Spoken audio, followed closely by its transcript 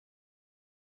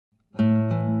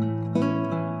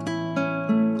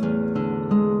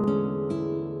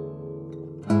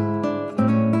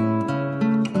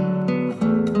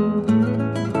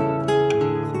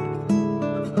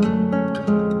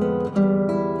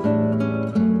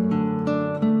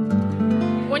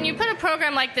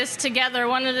program like this together,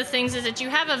 one of the things is that you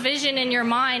have a vision in your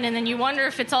mind and then you wonder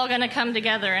if it's all going to come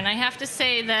together. And I have to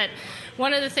say that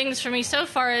one of the things for me so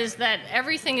far is that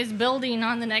everything is building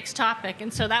on the next topic.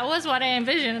 And so that was what I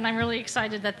envisioned, and I'm really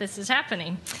excited that this is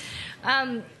happening.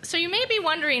 So you may be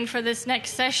wondering for this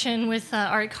next session with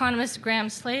our economist Graham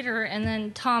Slater and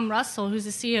then Tom Russell, who's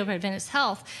the CEO of Adventist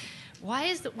Health,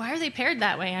 why are they paired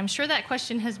that way? I'm sure that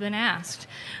question has been asked.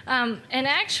 And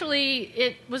actually,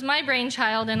 it was my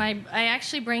brainchild, and I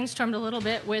actually brainstormed a little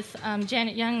bit with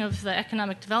Janet Young of the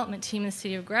Economic Development Team in the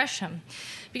city of Gresham,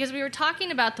 because we were talking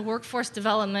about the workforce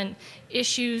development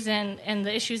issues and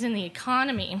the issues in the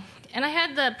economy. And I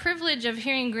had the privilege of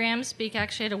hearing Graham speak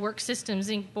actually at a Work Systems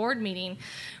Inc. board meeting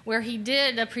where he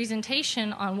did a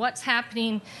presentation on what's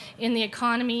happening in the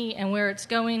economy and where it's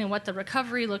going and what the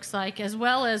recovery looks like, as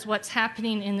well as what's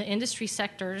happening in the industry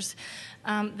sectors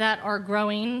that are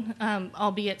growing,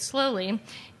 albeit slowly.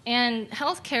 And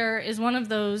healthcare is one of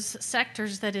those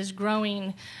sectors that is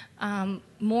growing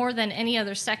more than any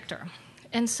other sector.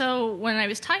 And so when I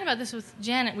was talking about this with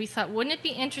Janet, we thought, wouldn't it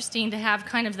be interesting to have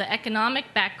kind of the economic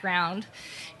background,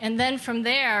 and then from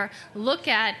there look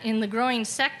at, in the growing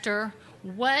sector,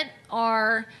 what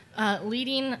are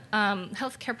leading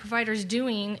healthcare providers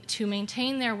doing to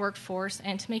maintain their workforce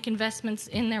and to make investments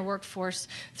in their workforce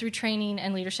through training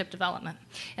and leadership development.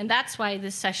 And that's why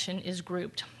this session is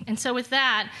grouped. And so with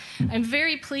that, I'm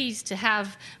very pleased to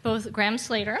have both Graham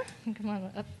Slater, come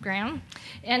on up, Graham,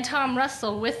 and Tom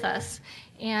Russell with us.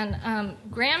 And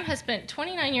Graham has spent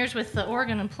 29 years with the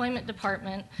Oregon Employment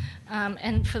Department,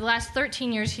 and for the last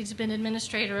 13 years he's been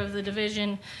administrator of the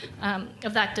division,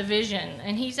 of that division.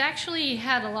 And he's actually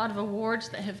had a lot of awards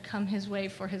that have come his way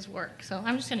for his work. So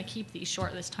I'm just going to keep these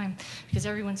short this time because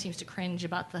everyone seems to cringe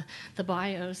about the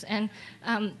bios. And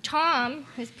Tom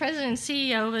is president and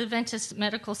CEO of Adventist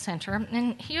Medical Center,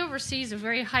 and he oversees a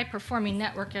very high-performing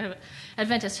network of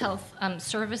Adventist Health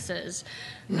services.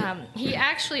 He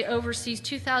actually oversees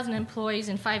 2,000 employees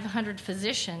and 500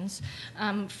 physicians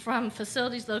from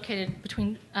facilities located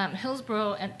between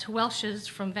Hillsborough and to Welsh's,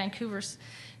 from Vancouver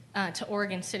to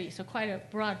Oregon City, so quite a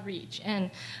broad reach.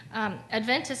 And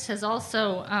Adventist has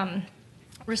also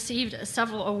received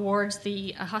several awards,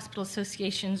 the Hospital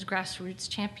Association's Grassroots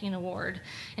Champion Award,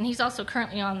 and he's also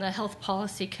currently on the Health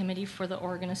Policy Committee for the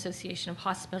Oregon Association of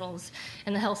Hospitals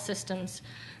and the Health Systems,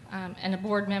 and a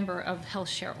board member of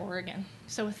HealthShare Oregon.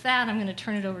 So with that, I'm going to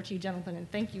turn it over to you, gentlemen, and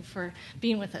thank you for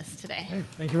being with us today. Hey,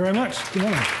 thank you very much. Good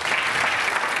morning.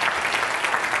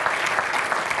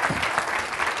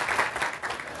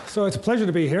 So it's a pleasure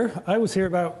to be here. I was here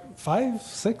about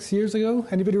 5-6 years ago.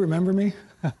 Anybody remember me?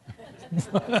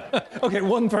 Okay,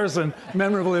 one person,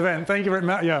 memorable event. Thank you very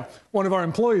much. Yeah, one of our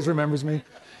employees remembers me.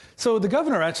 So the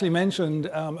governor actually mentioned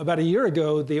about a year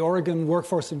ago the Oregon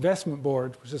Workforce Investment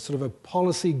Board, which is sort of a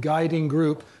policy guiding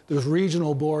group. There's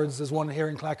regional boards. There's one here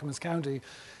in Clackamas County.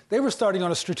 They were starting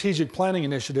on a strategic planning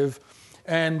initiative,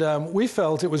 and we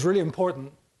felt it was really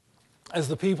important as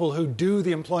the people who do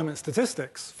the employment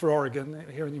statistics for Oregon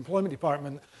here in the employment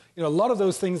department. You know, a lot of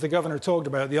those things the governor talked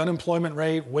about, the unemployment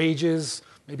rate, wages,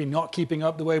 maybe not keeping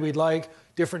up the way we'd like,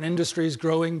 different industries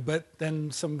growing, but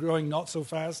then some growing not so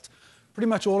fast. Pretty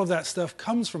much all of that stuff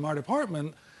comes from our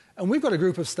department, and we've got a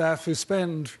group of staff who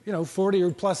spend, 40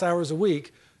 or plus hours a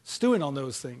week stewing on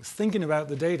those things, thinking about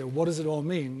the data. What does it all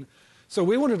mean? So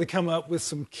we wanted to come up with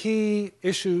some key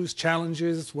issues,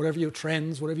 challenges,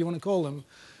 trends, whatever you want to call them,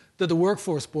 that the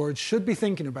workforce board should be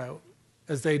thinking about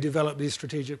as they develop these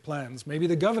strategic plans. Maybe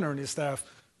the governor and his staff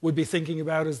would be thinking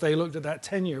about as they looked at that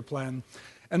 10-year plan.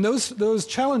 And those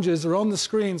challenges are on the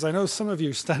screens. I know some of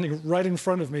you standing right in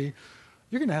front of me,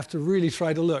 you're going to have to really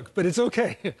try to look, but it's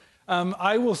okay.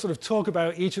 I will sort of talk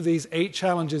about each of these 8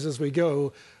 challenges as we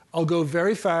go. I'll go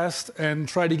very fast and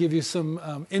try to give you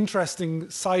some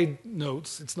interesting side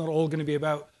notes. It's not all going to be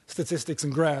about statistics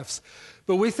and graphs.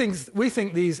 But we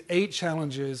think these 8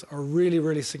 challenges are really,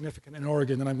 really significant in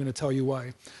Oregon, and I'm going to tell you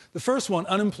why. The first one,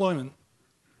 unemployment.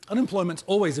 Unemployment's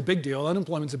always a big deal.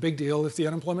 Unemployment's a big deal if the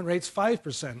unemployment rate's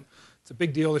 5%. It's a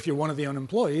big deal if you're one of the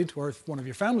unemployed or if one of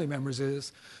your family members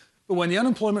is. But when the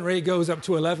unemployment rate goes up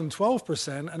to 11,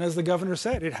 12%, and as the governor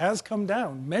said, it has come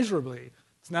down measurably.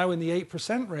 It's now in the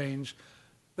 8% range.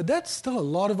 But that's still a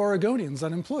lot of Oregonians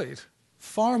unemployed,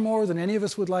 far more than any of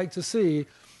us would like to see.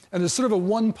 And there's sort of a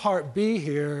one-part B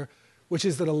here, which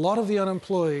is that a lot of the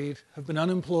unemployed have been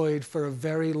unemployed for a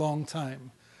very long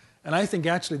time. And I think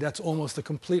actually that's almost a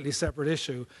completely separate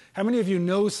issue. How many of you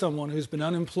know someone who's been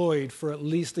unemployed for at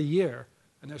least a year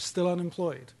and they're still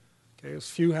unemployed? Okay, there's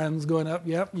a few hands going up.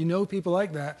 Yep, you know people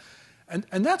like that.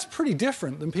 And that's pretty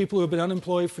different than people who have been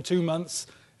unemployed for 2 months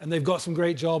and they've got some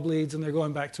great job leads, and they're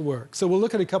going back to work. So we'll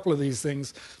look at a couple of these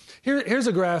things. Here's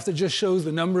a graph that just shows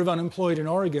the number of unemployed in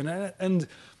Oregon, and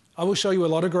I will show you a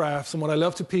lot of graphs, and what I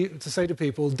love to say to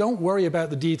people, don't worry about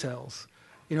the details.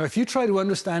 You know, if you try to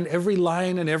understand every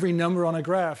line and every number on a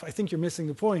graph, I think you're missing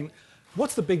the point.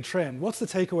 What's the big trend? What's the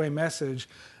takeaway message?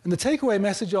 And the takeaway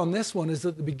message on this one is that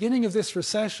at the beginning of this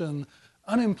recession,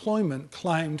 unemployment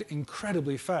climbed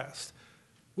incredibly fast.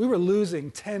 We were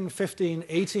losing 10, 15,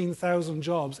 18,000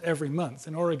 jobs every month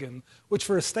in Oregon, which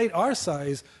for a state our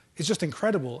size is just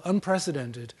incredible,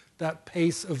 unprecedented, that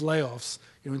pace of layoffs,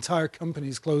 entire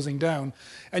companies closing down.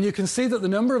 And you can see that the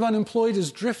number of unemployed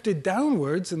has drifted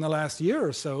downwards in the last year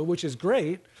or so, which is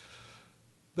great.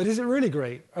 But is it really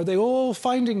great? Are they all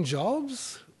finding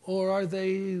jobs? Or are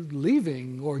they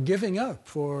leaving or giving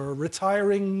up or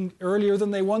retiring earlier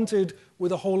than they wanted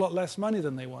with a whole lot less money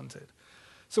than they wanted?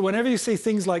 So whenever you see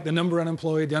things like the number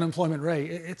unemployed, the unemployment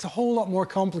rate, it's a whole lot more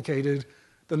complicated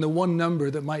than the one number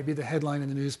that might be the headline in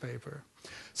the newspaper.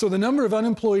 So the number of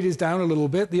unemployed is down a little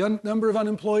bit. The number of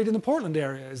unemployed in the Portland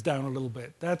area is down a little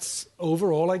bit. That's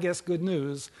overall, I guess, good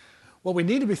news. What we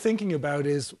need to be thinking about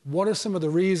is what are some of the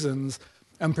reasons,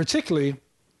 and particularly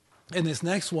in this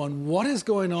next one, what is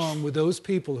going on with those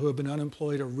people who have been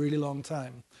unemployed a really long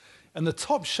time? And the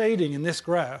top shading in this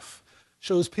graph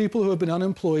shows people who have been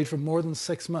unemployed for more than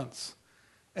 6 months.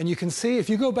 And you can see, if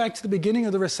you go back to the beginning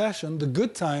of the recession, the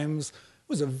good times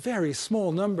was a very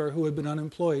small number who had been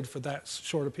unemployed for that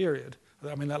short a period,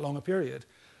 that long a period.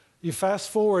 You fast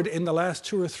forward in the last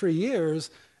 2 or 3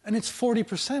 years, and it's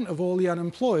 40% of all the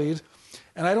unemployed.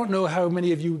 And I don't know how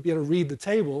many of you would be able to read the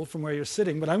table from where you're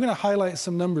sitting, but I'm going to highlight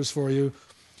some numbers for you.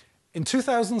 In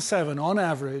 2007, on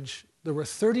average, there were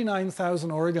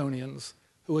 39,000 Oregonians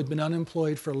who had been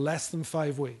unemployed for less than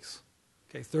 5 weeks.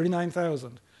 Okay,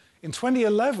 39,000. In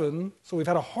 2011, so we've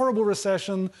had a horrible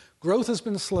recession, growth has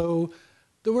been slow,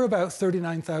 there were about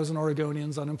 39,000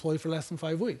 Oregonians unemployed for less than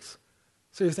 5 weeks.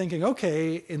 So you're thinking,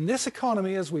 okay, in this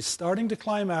economy, as we're starting to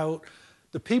climb out,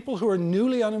 the people who are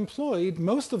newly unemployed,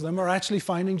 most of them are actually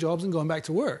finding jobs and going back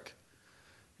to work.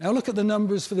 Now look at the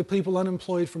numbers for the people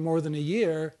unemployed for more than a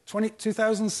year.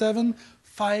 2007,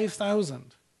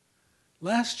 5,000.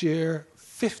 Last year,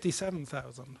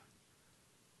 57,000.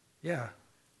 Yeah,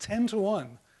 10 to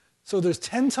 1. So there's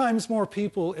 10 times more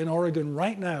people in Oregon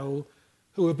right now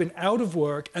who have been out of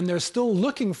work, and they're still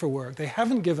looking for work. They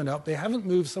haven't given up. They haven't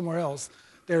moved somewhere else.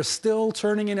 They're still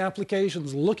turning in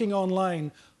applications, looking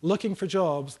online, looking for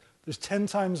jobs. There's 10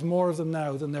 times more of them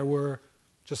now than there were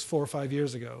just 4 or 5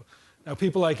 years ago. Now,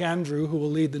 people like Andrew, who will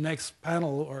lead the next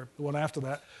panel, or the one after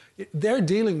that, they're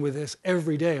dealing with this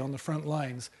every day on the front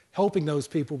lines, helping those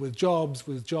people with jobs,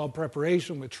 with job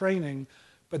preparation, with training.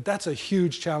 But that's a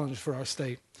huge challenge for our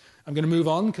state. I'm going to move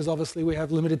on because obviously we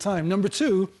have limited time. Number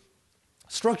 2,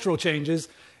 structural changes.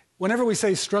 Whenever we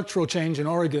say structural change in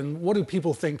Oregon, what do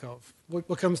people think of?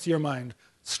 What comes to your mind?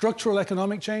 Structural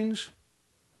economic change?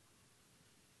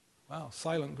 Wow,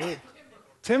 silent group.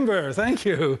 Timber, thank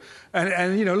you.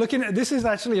 And looking at this is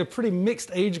actually a pretty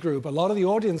mixed age group. A lot of the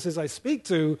audiences I speak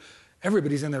to,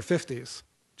 everybody's in their 50s,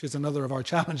 which is another of our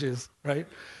challenges, right?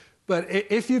 But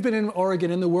if you've been in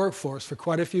Oregon in the workforce for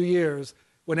quite a few years,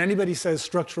 when anybody says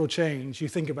structural change, you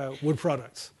think about wood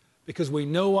products, because we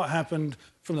know what happened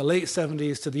from the late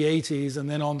 70s to the 80s and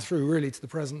then on through really to the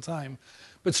present time.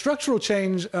 But structural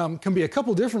change can be a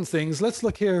couple different things. Let's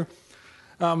look here.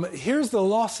 Here's the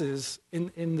losses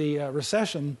in the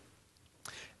recession.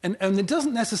 And it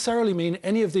doesn't necessarily mean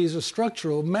any of these are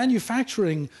structural.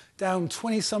 Manufacturing down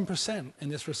 20-some% in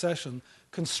this recession.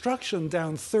 Construction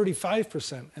down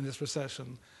 35% in this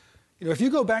recession. If you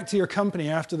go back to your company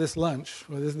after this lunch,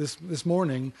 or this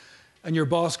morning, and your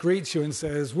boss greets you and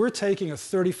says, we're taking a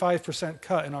 35%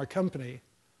 cut in our company,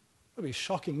 that would be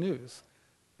shocking news.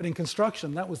 But in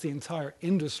construction, that was the entire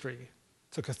industry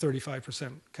took a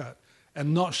 35% cut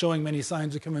and not showing many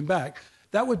signs of coming back.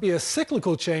 That would be a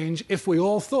cyclical change if we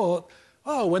all thought,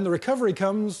 oh, when the recovery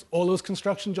comes, all those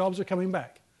construction jobs are coming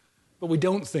back. But we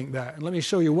don't think that, and let me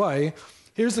show you why.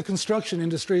 Here's the construction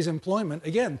industry's employment.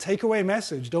 Again, takeaway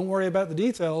message, don't worry about the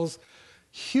details.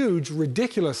 Huge,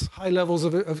 ridiculous high levels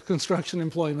of construction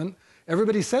employment.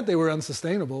 Everybody said they were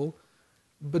unsustainable,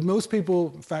 but most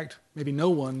people, in fact, maybe no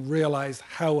one, realized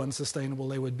how unsustainable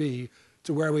they would be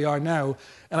to where we are now.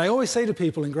 And I always say to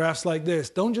people in graphs like this,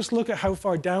 don't just look at how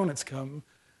far down it's come,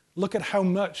 look at how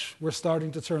much we're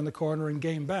starting to turn the corner and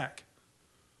gain back.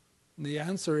 And the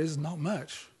answer is not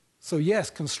much. So yes,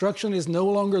 construction is no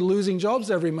longer losing jobs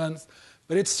every month,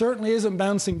 but it certainly isn't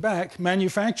bouncing back.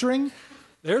 Manufacturing,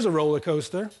 there's a roller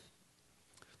coaster.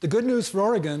 The good news for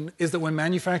Oregon is that when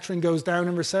manufacturing goes down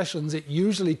in recessions, it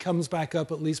usually comes back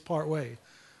up at least part way.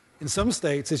 In some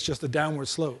states, it's just a downward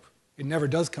slope. It never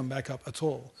does come back up at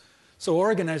all. So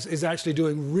Oregon is actually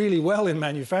doing really well in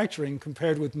manufacturing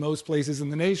compared with most places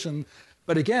in the nation.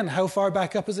 But again, how far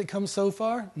back up has it come so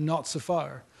far? Not so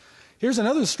far. Here's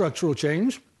another structural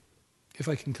change, if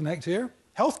I can connect here.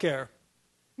 Healthcare.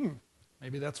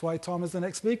 Maybe that's why Tom is the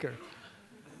next speaker.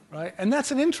 Right? And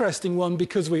that's an interesting one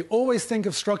because we always think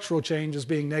of structural change as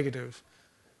being negative.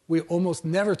 We almost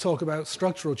never talk about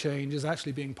structural change as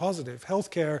actually being positive.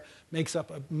 Healthcare makes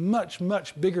up a much,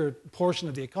 much bigger portion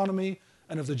of the economy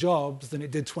and of the jobs than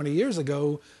it did 20 years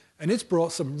ago, and it's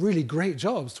brought some really great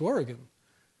jobs to Oregon.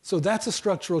 So that's a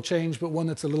structural change, but one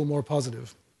that's a little more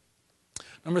positive.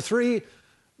 Number 3,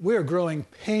 we're growing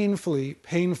painfully,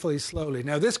 painfully slowly.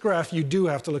 Now, this graph, you do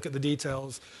have to look at the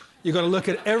details. You've got to look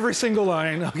at every single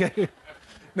line, okay?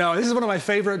 Now, this is one of my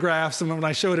favorite graphs, and when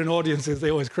I show it in audiences,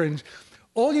 they always cringe.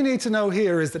 All you need to know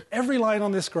here is that every line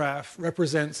on this graph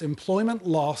represents employment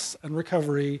loss and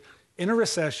recovery in a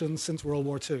recession since World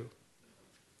War II.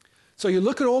 So you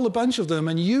look at all a bunch of them,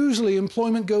 and usually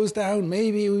employment goes down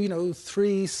maybe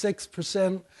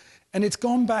 3-6%, and it's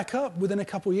gone back up within a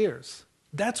couple years.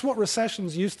 That's what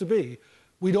recessions used to be.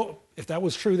 If that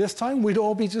was true this time, we'd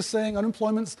all be just saying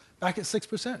unemployment's back at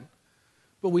 6%.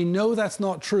 But we know that's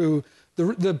not true.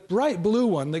 The bright blue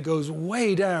one that goes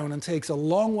way down and takes a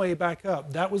long way back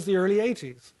up, that was the early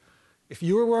 80s. If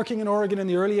you were working in Oregon in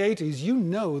the early 80s, you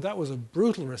know that was a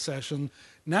brutal recession.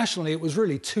 Nationally, it was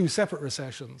really 2 separate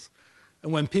recessions.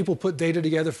 And when people put data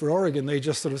together for Oregon, they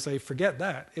just sort of say, forget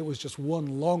that. It was just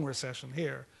one long recession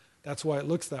here. That's why it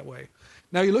looks that way.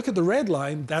 Now you look at the red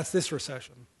line, that's this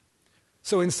recession.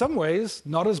 So in some ways,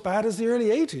 not as bad as the early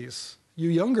 80s. You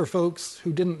younger folks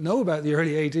who didn't know about the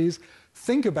early 80s,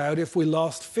 think about if we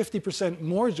lost 50%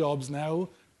 more jobs now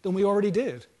than we already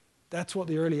did. That's what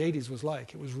the early 80s was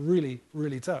like. It was really,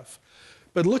 really tough.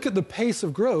 But look at the pace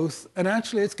of growth, and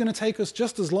actually it's going to take us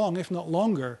just as long, if not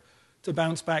longer, to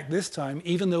bounce back this time,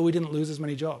 even though we didn't lose as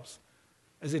many jobs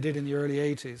as it did in the early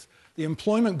 80s. The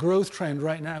employment growth trend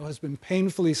right now has been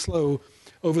painfully slow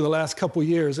over the last couple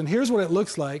years. And here's what it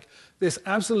looks like. This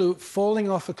absolute falling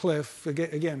off a cliff,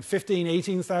 again, 15,000,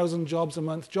 18,000 jobs a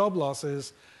month, job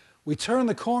losses. We turn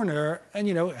the corner and,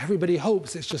 everybody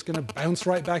hopes it's just going to bounce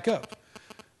right back up.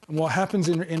 And what happens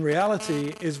in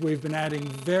reality is we've been adding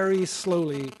very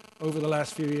slowly over the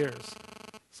last few years.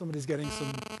 Somebody's getting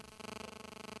some...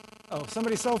 Oh,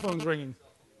 somebody's cell phone's ringing.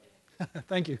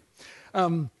 Thank you.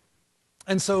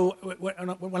 And so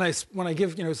when I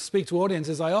speak to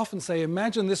audiences, I often say,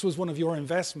 imagine this was one of your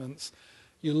investments.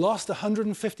 You lost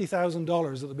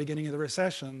 $150,000 at the beginning of the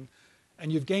recession,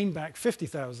 and you've gained back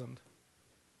 $50,000.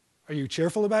 Are you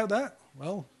cheerful about that?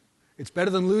 Well, it's better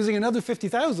than losing another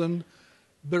 $50,000,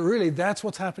 but really that's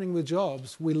what's happening with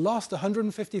jobs. We lost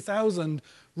 $150,000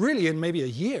 really in maybe a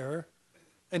year,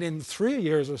 and in 3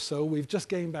 years or so, we've just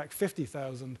gained back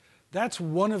 $50,000. That's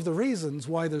one of the reasons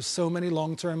why there's so many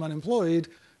long-term unemployed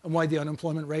and why the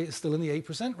unemployment rate is still in the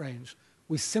 8% range.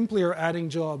 We simply are adding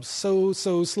jobs so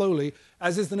slowly,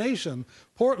 as is the nation.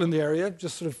 Portland area,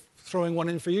 just sort of throwing one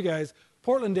in for you guys,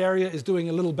 Portland area is doing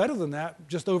a little better than that.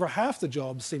 Just over half the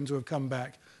jobs seem to have come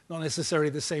back. Not necessarily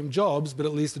the same jobs, but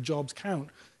at least the jobs count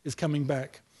is coming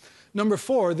back. Number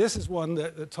 4, this is one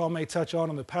that Tom may touch on,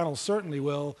 and the panel certainly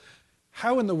will.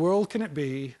 How in the world can it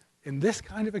be in this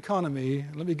kind of economy,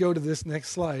 let me go to this next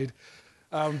slide.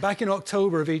 Back in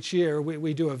October of each year,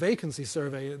 we do a vacancy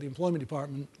survey at the employment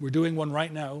department. We're doing one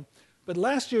right now. But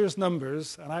last year's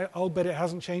numbers, and I'll bet it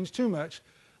hasn't changed too much,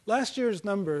 last year's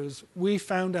numbers, we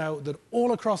found out that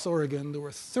all across Oregon, there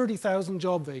were 30,000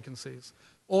 job vacancies.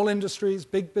 All industries,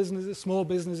 big businesses, small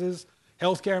businesses,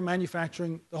 healthcare,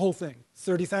 manufacturing, the whole thing,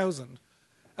 30,000.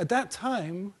 At that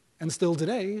time, and still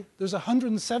today, there's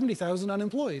 170,000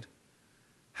 unemployed.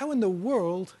 How in the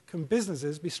world can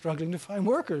businesses be struggling to find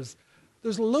workers?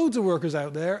 There's loads of workers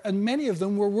out there, and many of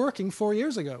them were working 4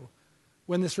 years ago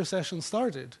when this recession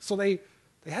started. So they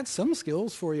had some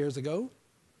skills 4 years ago.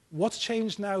 What's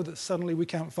changed now that suddenly we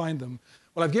can't find them?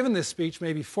 Well, I've given this speech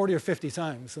maybe 40 or 50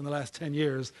 times in the last 10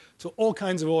 years to all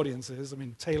kinds of audiences,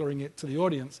 tailoring it to the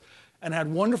audience, and had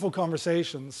wonderful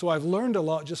conversations. So I've learned a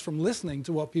lot just from listening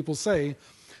to what people say.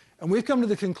 And we've come to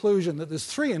the conclusion that there's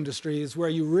 3 industries where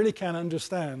you really can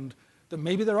understand that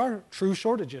maybe there are true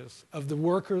shortages of the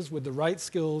workers with the right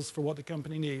skills for what the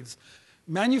company needs.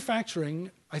 Manufacturing,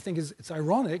 I think, it's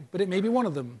ironic, but it may be one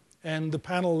of them. And the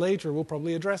panel later will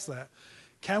probably address that.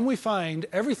 Can we find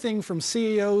everything from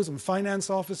CEOs and finance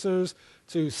officers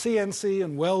to CNC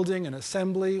and welding and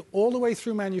assembly, all the way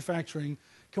through manufacturing,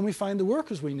 can we find the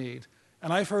workers we need?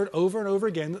 And I've heard over and over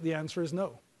again that the answer is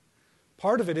no.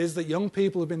 Part of it is that young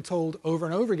people have been told over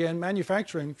and over again,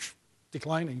 manufacturing,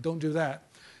 declining, don't do that.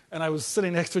 And I was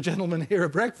sitting next to a gentleman here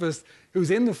at breakfast who's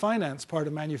in the finance part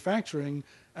of manufacturing,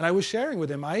 and I was sharing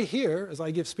with him, I hear, as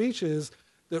I give speeches,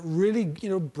 that really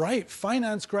bright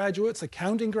finance graduates,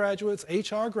 accounting graduates,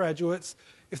 HR graduates,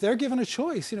 if they're given a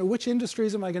choice, which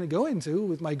industries am I going to go into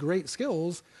with my great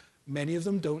skills, many of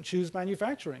them don't choose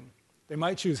manufacturing. They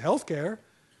might choose healthcare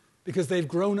because they've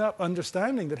grown up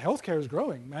understanding that healthcare is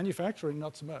growing, manufacturing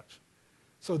not so much.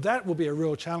 So that will be a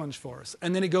real challenge for us.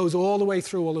 And then it goes all the way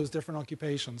through all those different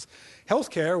occupations.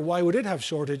 Healthcare, why would it have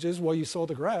shortages? Well, you saw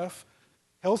the graph.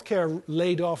 Healthcare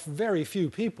laid off very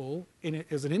few people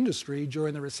as an industry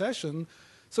during the recession.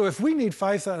 So if we need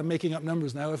 5,000, I'm making up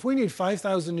numbers now, if we need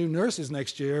 5,000 new nurses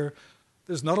next year,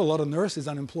 there's not a lot of nurses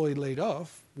unemployed laid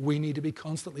off. We need to be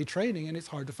constantly training, and it's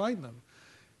hard to find them.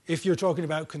 If you're talking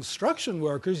about construction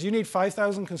workers, you need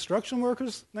 5,000 construction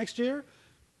workers next year.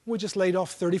 We just laid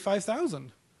off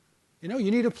 35,000.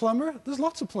 You need a plumber, there's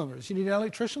lots of plumbers. You need an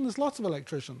electrician, there's lots of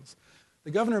electricians.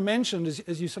 The governor mentioned,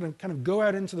 as you sort of kind of go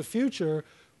out into the future,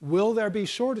 will there be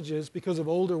shortages because of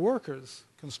older workers,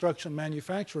 construction,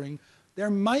 manufacturing? There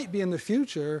might be in the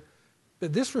future,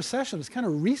 but this recession has kind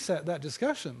of reset that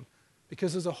discussion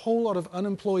because there's a whole lot of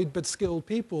unemployed but skilled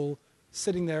people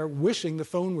sitting there wishing the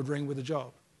phone would ring with a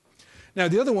job. Now,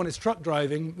 the other one is truck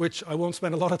driving, which I won't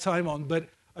spend a lot of time on, but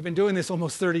I've been doing this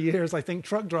almost 30 years. I think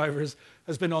truck drivers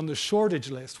has been on the shortage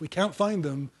list. We can't find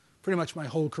them pretty much my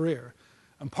whole career.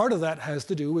 And part of that has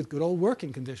to do with good old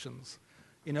working conditions.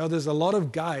 There's a lot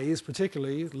of guys,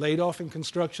 particularly, laid off in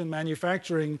construction,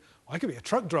 manufacturing. I could be a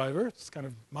truck driver. It's kind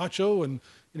of macho and,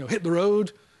 hit the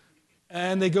road.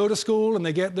 And they go to school and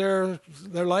they get their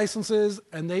licenses,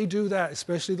 and they do that,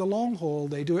 especially the long haul.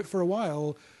 They do it for a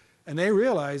while, and they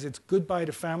realize it's goodbye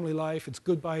to family life. It's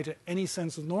goodbye to any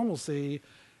sense of normalcy.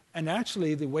 And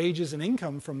actually, the wages and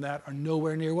income from that are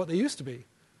nowhere near what they used to be.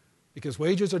 Because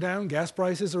wages are down, gas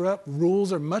prices are up,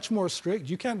 rules are much more strict.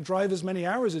 You can't drive as many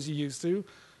hours as you used to,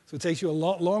 so it takes you a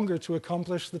lot longer to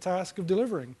accomplish the task of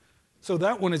delivering. So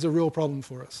that one is a real problem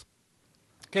for us.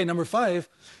 Okay, number 5,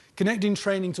 connecting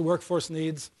training to workforce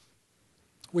needs.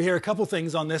 We hear a couple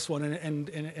things on this one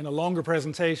in a longer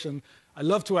presentation. I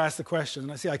love to ask the question,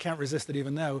 and I see I can't resist it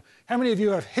even now. How many of you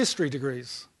have history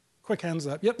degrees? Quick hands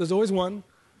up. Yep, there's always one.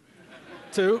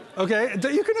 2, okay.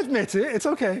 You can admit it, it's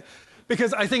okay.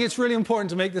 Because I think it's really important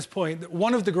to make this point that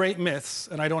one of the great myths,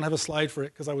 and I don't have a slide for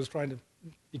it because I was trying to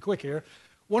be quick here,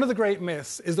 one of the great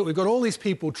myths is that we've got all these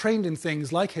people trained in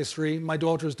things like history. My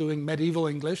daughter's doing medieval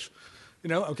English.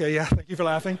 Okay, yeah, thank you for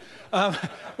laughing.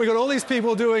 We've got all these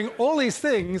people doing all these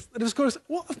things that,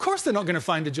 of course they're not going to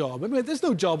find a job. I mean, there's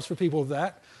no jobs for people of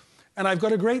that. And I've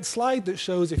got a great slide that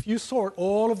shows if you sort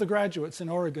all of the graduates in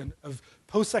Oregon of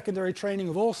post-secondary training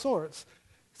of all sorts,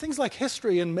 things like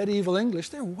history and medieval English,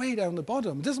 they're way down the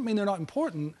bottom. It doesn't mean they're not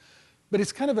important, but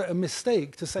it's kind of a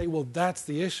mistake to say, well, that's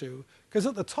the issue. Because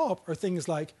at the top are things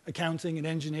like accounting and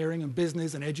engineering and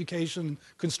business and education and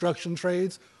construction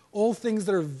trades, all things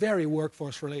that are very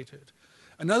workforce related.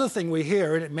 Another thing we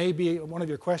hear, and it may be one of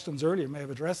your questions earlier may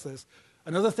have addressed this,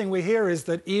 another thing we hear is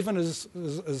that even as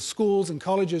schools and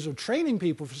colleges are training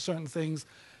people for certain things,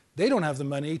 they don't have the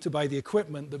money to buy the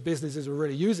equipment that businesses are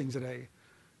already using today.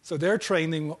 So they're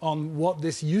training on what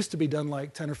this used to be done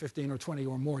like 10 or 15 or 20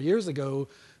 or more years ago.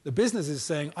 The business is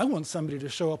saying, I want somebody to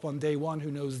show up on day one who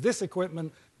knows this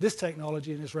equipment, this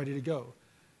technology, and is ready to go.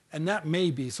 And that may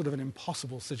be sort of an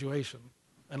impossible situation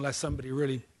unless somebody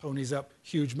really ponies up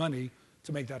huge money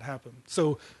to make that happen.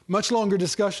 So much longer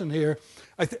discussion here.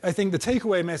 I think the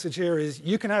takeaway message here is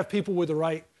you can have people with the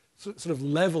right sort of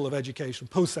level of education,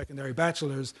 post-secondary,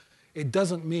 bachelor's. It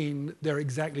doesn't mean they're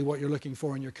exactly what you're looking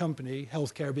for in your company,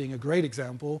 healthcare being a great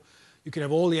example. You can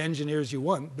have all the engineers you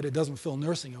want, but it doesn't fill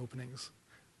nursing openings.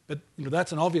 But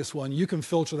that's an obvious one. You can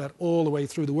filter that all the way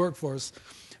through the workforce.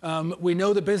 We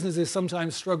know that businesses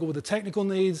sometimes struggle with the technical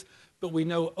needs, but we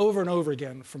know over and over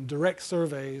again from direct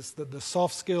surveys that the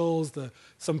soft skills,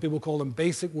 some people call them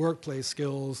basic workplace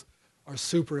skills, are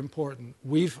super important.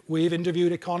 We've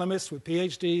interviewed economists with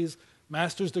PhDs,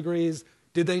 master's degrees.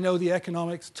 Did they know the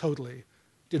economics? Totally.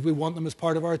 Did we want them as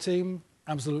part of our team?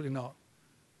 Absolutely not.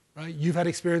 Right? You've had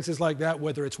experiences like that,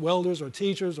 whether it's welders or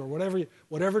teachers or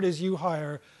whatever it is you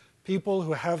hire, people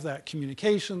who have that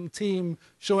communication, team,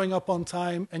 showing up on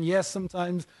time, and yes,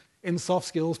 sometimes in soft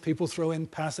skills, people throw in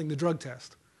passing the drug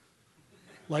test.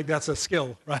 Like that's a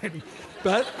skill, right?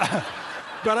 But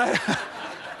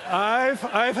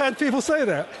I've had people say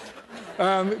that.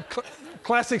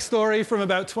 Classic story from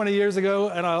about 20 years ago,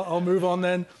 and I'll move on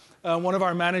then. One of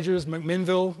our managers,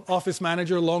 McMinnville, office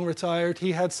manager, long retired,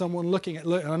 he had someone looking at,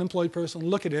 an unemployed person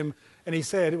look at him, and he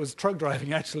said, it was truck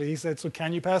driving actually, he said, so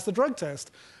can you pass the drug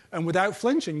test? And without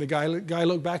flinching, the guy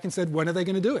looked back and said, when are they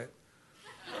going to do it?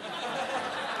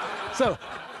 So,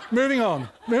 moving on.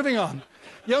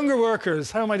 Younger workers,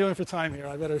 how am I doing for time here?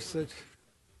 I better sit.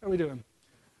 How are we doing?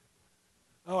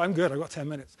 Oh, I'm good. I've got 10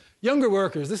 minutes. Younger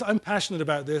workers, I'm passionate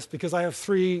about this because I have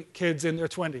 3 kids in their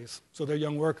 20s, so they're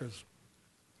young workers.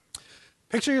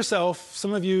 Picture yourself,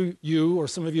 some of you, or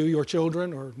some of you, your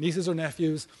children, or nieces or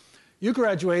nephews, you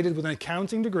graduated with an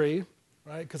accounting degree,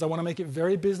 right, because I want to make it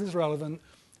very business relevant,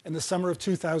 in the summer of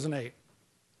 2008.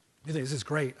 You think, this is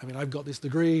great. I mean, I've got this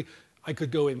degree. I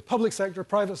could go in public sector,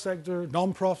 private sector,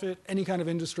 non-profit, any kind of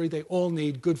industry. They all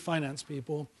need good finance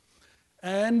people.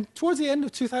 And towards the end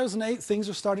of 2008, things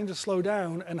are starting to slow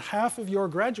down, and half of your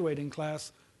graduating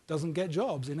class doesn't get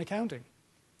jobs in accounting.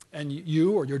 And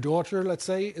you or your daughter, let's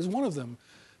say, is one of them.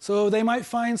 So they might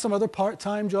find some other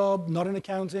part-time job, not in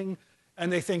accounting,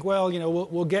 and they think, well,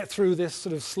 we'll get through this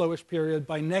sort of slowish period.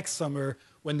 By next summer,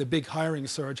 when the big hiring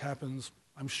surge happens,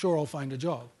 I'm sure I'll find a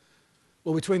job.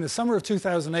 Well, between the summer of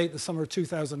 2008 and the summer of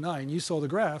 2009, you saw the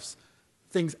graphs,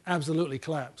 things absolutely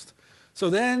collapsed. So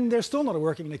then they're still not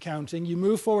working in accounting. You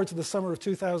move forward to the summer of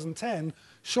 2010,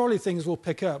 surely things will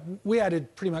pick up. We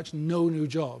added pretty much no new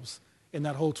jobs in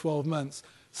that whole 12 months.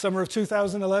 Summer of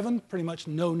 2011, pretty much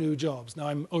no new jobs. Now,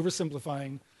 I'm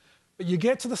oversimplifying. But you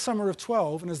get to the summer of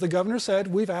 12, and as the governor said,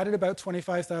 we've added about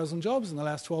 25,000 jobs in the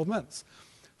last 12 months.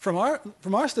 From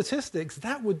our statistics,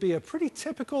 that would be a pretty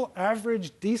typical,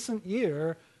 average, decent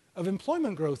year of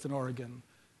employment growth in Oregon,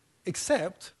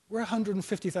 except we're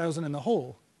 150,000 in the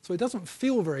hole. So it doesn't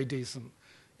feel very decent.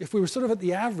 If we were sort of at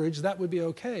the average, that would be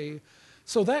okay.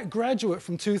 So that graduate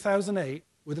from 2008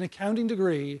 with an accounting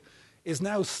degree is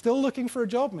now still looking for a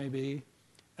job maybe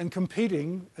and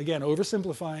competing, again,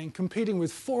 oversimplifying, competing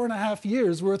with 4.5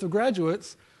 years worth of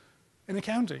graduates in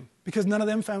accounting because none of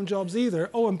them found jobs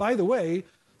either. Oh, and by the way,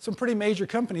 some pretty major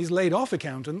companies laid off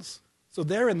accountants, so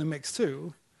they're in the mix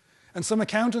too. And some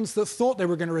accountants that thought they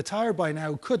were going to retire by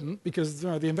now couldn't because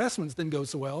the investments didn't go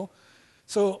so well.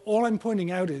 So all I'm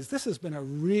pointing out is this has been a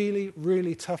really,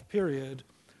 really tough period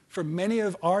for many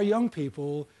of our young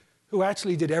people who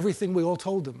actually did everything we all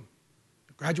told them.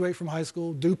 Graduate from high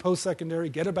school, do post-secondary,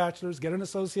 get a bachelor's, get an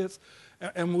associate's.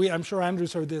 And I'm sure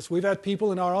Andrew's heard this. We've had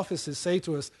people in our offices say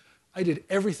to us, I did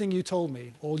everything you told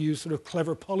me, all you sort of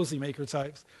clever policymaker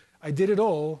types. I did it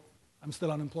all. I'm still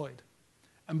unemployed.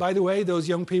 And by the way, those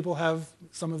young people have,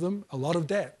 some of them, a lot of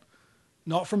debt.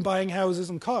 Not from buying houses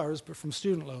and cars, but from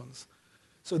student loans.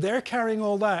 So they're carrying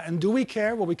all that. And do we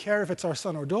care? Well, we care if it's our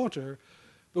son or daughter.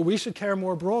 But we should care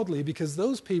more broadly because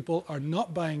those people are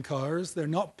not buying cars. They're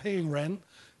not paying rent.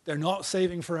 They're not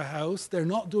saving for a house. They're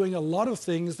not doing a lot of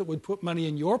things that would put money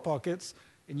in your pockets,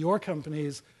 in your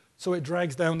companies, so it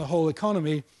drags down the whole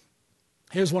economy.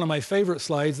 Here's one of my favorite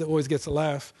slides that always gets a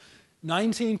laugh.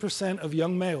 19% of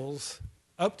young males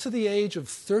up to the age of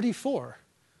 34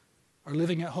 are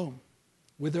living at home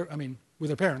with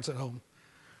their parents at home.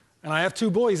 And I have 2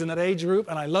 boys in that age group,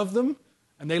 and I love them,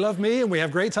 and they love me, and we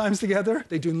have great times together.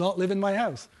 They do not live in my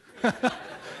house.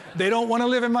 They don't want to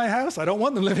live in my house. I don't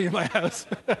want them living in my house.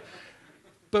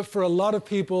 But for a lot of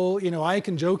people, I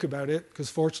can joke about it because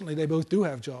fortunately they both do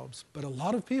have jobs. But a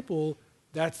lot of people,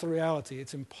 that's the reality.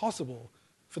 It's impossible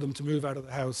for them to move out of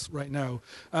the house right now.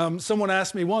 Someone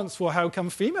asked me once, well, how come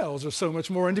females are so much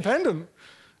more independent?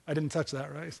 I didn't touch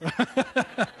that,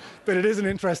 right? But it is an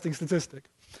interesting statistic.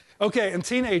 Okay, and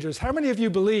teenagers, how many of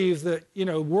you believe that,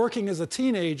 working as a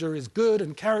teenager is good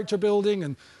and character building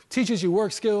and teaches you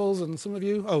work skills? And some of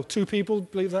you, 2 people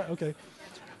believe that? Okay.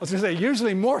 I was going to say,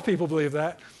 usually more people believe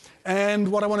that.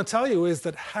 And what I want to tell you is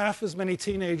that half as many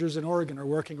teenagers in Oregon are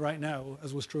working right now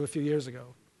as was true a few years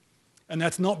ago. And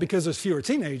that's not because there's fewer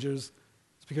teenagers,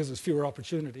 it's because there's fewer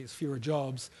opportunities, fewer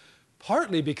jobs,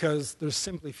 partly because there's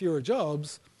simply fewer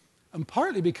jobs, and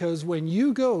partly because when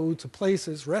you go to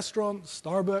places, restaurants,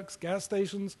 Starbucks, gas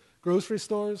stations, grocery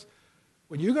stores,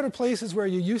 when you go to places where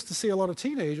you used to see a lot of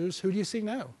teenagers, who do you see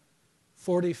now?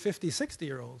 40, 50,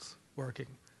 60-year-olds working.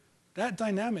 That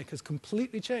dynamic has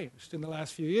completely changed in the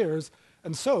last few years,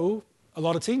 and so a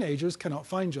lot of teenagers cannot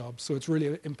find jobs, so it's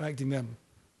really impacting them.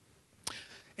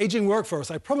 Aging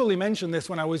workforce. I probably mentioned this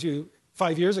when I was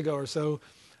 5 years ago or so,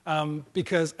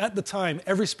 because at the time,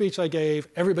 every speech I gave,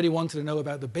 everybody wanted to know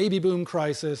about the baby boom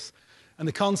crisis, and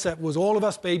the concept was all of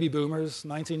us baby boomers,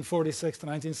 1946 to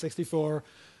 1964,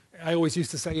 I always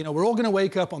used to say, we're all going to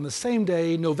wake up on the same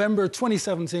day, November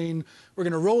 2017. We're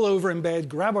going to roll over in bed,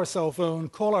 grab our cell phone,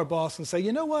 call our boss and say,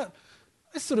 you know what?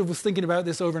 I sort of was thinking about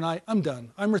this overnight. I'm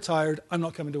done. I'm retired. I'm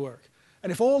not coming to work.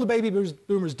 And if all the baby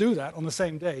boomers do that on the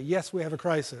same day, yes, we have a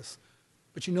crisis.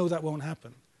 But you know that won't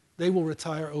happen. They will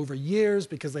retire over years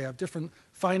because they have different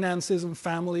finances and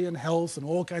family and health and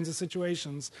all kinds of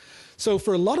situations. So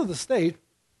for a lot of the state,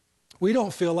 we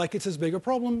don't feel like it's as big a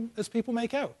problem as people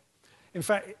make out. In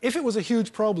fact, if it was a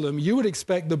huge problem, you would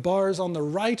expect the bars on the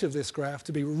right of this graph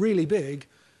to be really big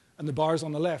and the bars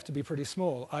on the left to be pretty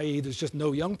small, i.e. there's just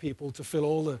no young people to fill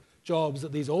all the jobs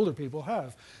that these older people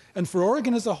have. And for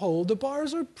Oregon as a whole, the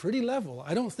bars are pretty level.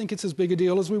 I don't think it's as big a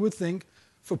deal as we would think.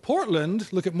 For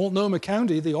Portland, look at Multnomah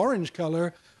County, the orange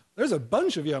color, there's a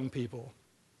bunch of young people.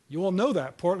 You all know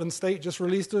that. Portland State just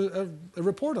released a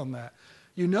report on that.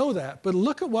 You know that. But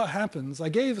look at what happens. I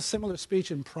gave a similar speech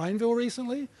in Prineville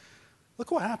recently. Look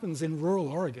what happens in rural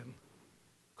Oregon.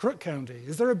 Crook County.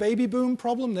 Is there a baby boom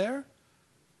problem there?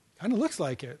 Kind of looks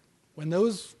like it. When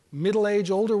those middle-aged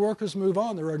older workers move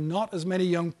on, there are not as many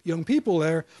young people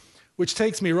there, which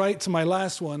takes me right to my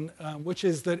last one, which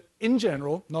is that in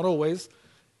general, not always,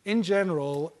 in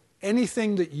general,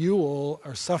 anything that you all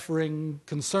are suffering,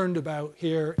 concerned about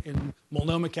here in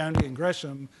Multnomah County and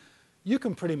Gresham, you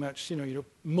can pretty much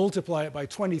multiply it by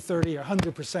 20, 30, or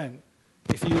 100%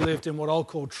 if you lived in what I'll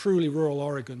call truly rural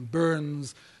Oregon,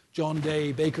 Burns, John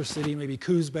Day, Baker City, maybe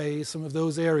Coos Bay, some of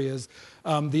those areas.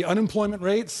 The unemployment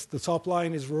rates, the top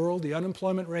line is rural, the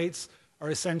unemployment rates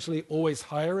are essentially always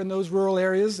higher in those rural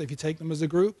areas if you take them as a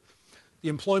group. The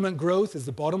employment growth is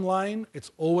the bottom line.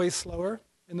 It's always slower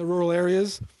in the rural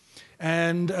areas.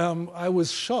 And I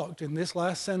was shocked in this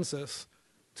last census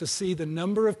to see the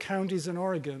number of counties in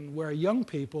Oregon where young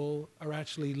people are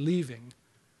actually leaving.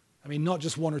 I mean, not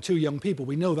just one or two young people.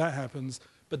 We know that happens.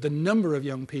 But the number of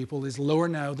young people is lower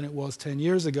now than it was 10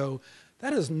 years ago.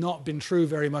 That has not been true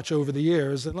very much over the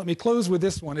years. And let me close with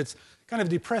this one. It's kind of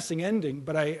a depressing ending,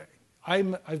 but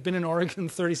I've been in Oregon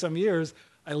 30-some years.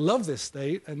 I love this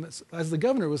state. And as the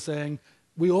governor was saying,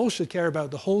 we all should care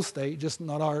about the whole state, just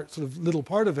not our sort of little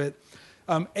part of it.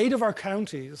 8 of our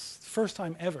counties, first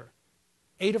time ever,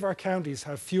 8 of our counties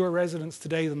have fewer residents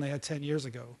today than they had 10 years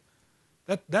ago.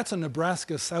 That's a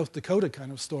Nebraska, South Dakota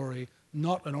kind of story,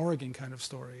 not an Oregon kind of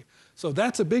story. So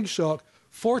that's a big shock.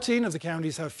 14 of the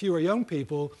counties have fewer young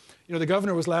people. The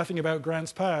governor was laughing about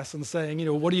Grants Pass and saying,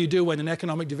 what do you do when an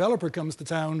economic developer comes to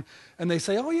town? And they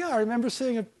say, oh yeah, I remember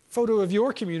seeing a photo of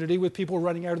your community with people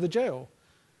running out of the jail.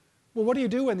 Well, what do you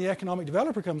do when the economic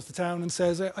developer comes to town and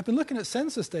says, I've been looking at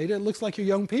census data, it looks like your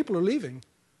young people are leaving?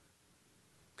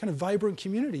 What kind of vibrant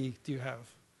community do you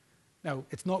have? Now,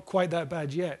 it's not quite that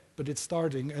bad yet, but it's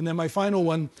starting. And then my final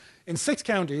one, in 6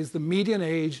 counties, the median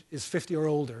age is 50 or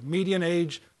older. Median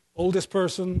age, oldest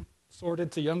person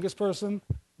sorted to youngest person,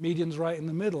 median's right in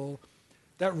the middle.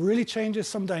 That really changes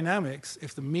some dynamics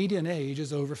if the median age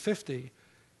is over 50.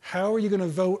 How are you going to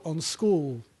vote on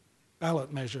school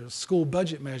ballot measures, school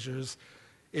budget measures,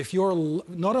 if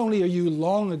not only are you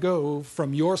long ago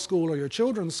from your school or your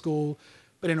children's school,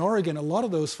 but in Oregon, a lot of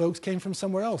those folks came from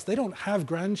somewhere else. They don't have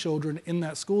grandchildren in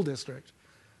that school district.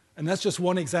 And that's just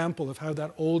one example of how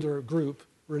that older group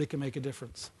really can make a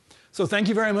difference. So thank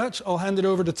you very much. I'll hand it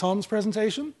over to Tom's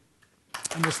presentation,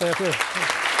 and we'll stay up here.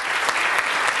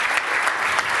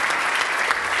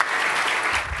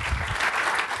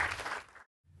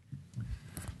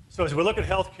 So as we look at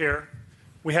healthcare,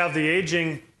 we have the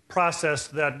aging process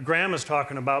that Graham is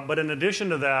talking about, but in addition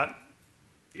to that,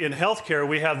 in healthcare,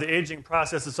 we have the aging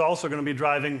process that's also going to be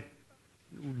driving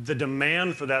the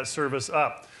demand for that service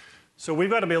up. So we've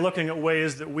got to be looking at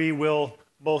ways that we will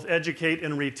both educate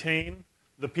and retain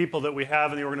the people that we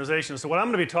have in the organization. So what I'm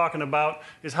going to be talking about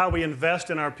is how we invest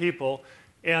in our people.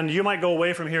 And you might go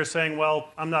away from here saying,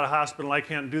 well, I'm not a hospital, I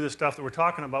can't do the stuff that we're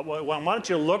talking about. Well, why don't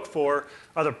you look for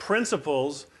are the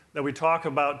principles that we talk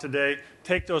about today,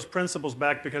 take those principles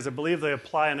back because I believe they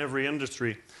apply in every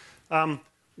industry.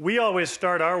 We always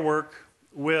start our work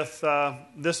with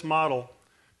this model.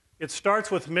 It starts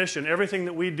with mission. Everything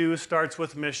that we do starts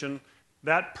with mission.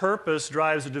 That purpose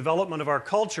drives the development of our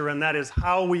culture, and that is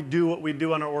how we do what we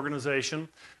do in our organization.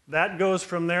 That goes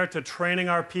from there to training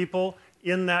our people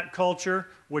in that culture,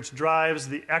 which drives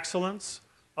the excellence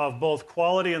of both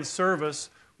quality and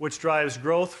service, which drives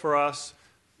growth for us,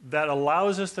 that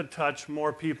allows us to touch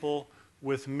more people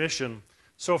with mission.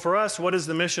 So for us, what is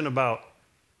the mission about?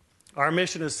 Our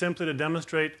mission is simply to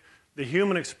demonstrate the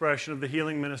human expression of the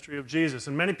healing ministry of Jesus.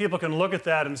 And many people can look at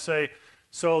that and say,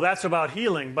 so that's about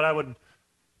healing, but I would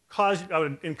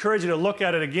encourage you to look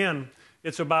at it again.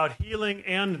 It's about healing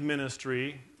and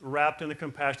ministry wrapped in the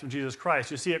compassion of Jesus Christ.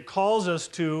 You see, it calls us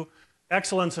to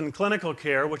excellence in clinical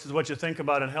care, which is what you think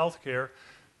about in healthcare,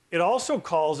 It also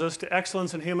calls us to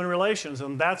excellence in human relations,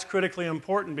 and that's critically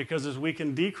important because as we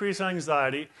can decrease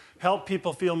anxiety, help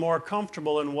people feel more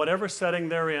comfortable in whatever setting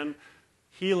they're in,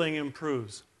 healing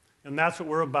improves. And that's what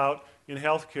we're about in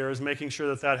healthcare, is making sure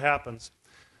that that happens.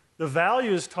 The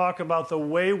values talk about the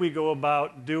way we go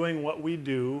about doing what we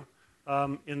do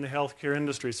in the healthcare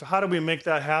industry. So how do we make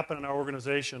that happen in our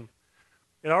organization?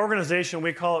 In our organization,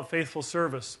 we call it faithful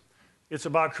service. It's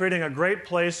about creating a great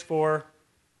place for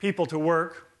people to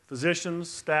work, physicians,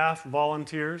 staff,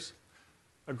 volunteers,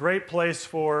 a great place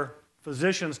for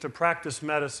physicians to practice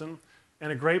medicine,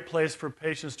 and a great place for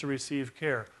patients to receive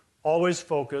care. Always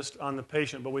focused on the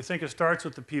patient, but we think it starts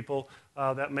with the people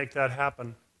that make that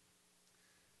happen.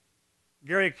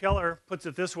 Gary Keller puts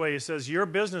it this way. He says, your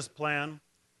business plan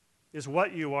is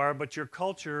what you are, but your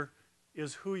culture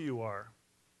is who you are.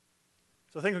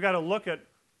 So I think we've got to look at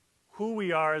who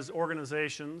we are as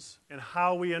organizations and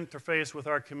how we interface with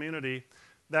our community.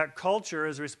 That culture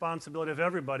is the responsibility of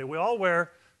everybody. We all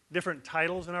wear different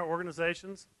titles in our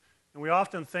organizations, and we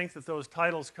often think that those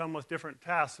titles come with different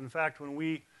tasks. In fact, when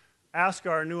we ask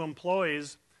our new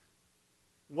employees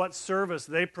what service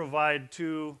they provide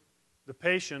to the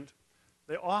patient,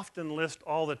 they often list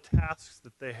all the tasks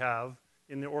that they have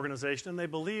in the organization, and they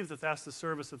believe that that's the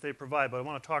service that they provide. But I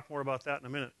want to talk more about that in a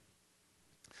minute.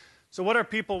 So what do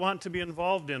people want to be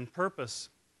involved in? Purpose.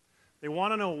 They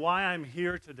want to know why I'm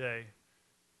here today.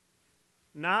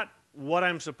 Not what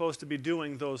I'm supposed to be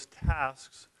doing, those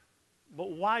tasks,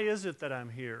 but why is it that I'm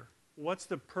here? What's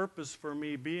the purpose for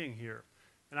me being here?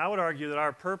 And I would argue that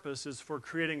our purpose is for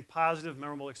creating positive,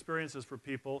 memorable experiences for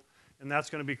people, and that's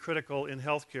going to be critical in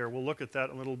healthcare. We'll look at that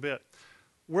in a little bit.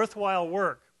 Worthwhile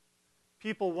work.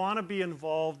 People want to be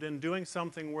involved in doing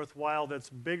something worthwhile that's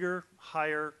bigger,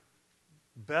 higher,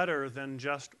 better than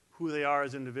just who they are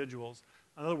as individuals.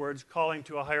 In other words, calling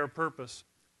to a higher purpose.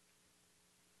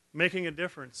 Making a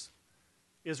difference.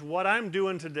 Is what I'm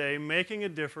doing today making a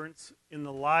difference in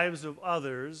the lives of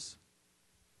others?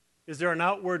 Is there an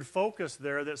outward focus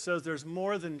there that says there's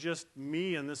more than just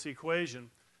me in this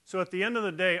equation? So at the end of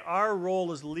the day, our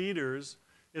role as leaders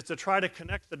is to try to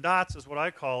connect the dots, is what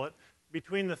I call it,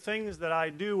 between the things that I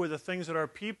do or the things that our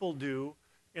people do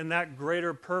in that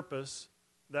greater purpose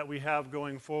that we have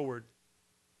going forward.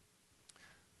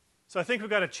 So I think we've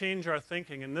got to change our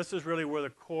thinking, and this is really where the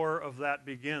core of that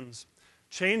begins.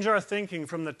 Change our thinking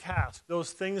from the task,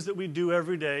 those things that we do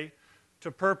every day,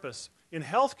 to purpose. In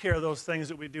healthcare, those things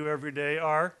that we do every day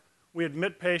are, we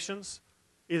admit patients,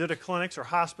 either to clinics or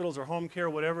hospitals or home care,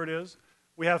 whatever it is.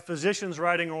 We have physicians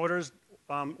writing orders,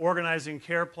 organizing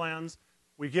care plans.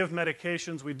 We give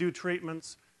medications, we do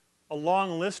treatments, a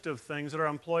long list of things that our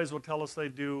employees will tell us they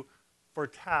do for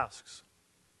tasks.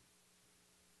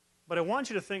 But I want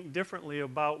you to think differently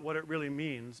about what it really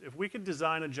means. If we could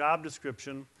design a job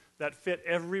description that fit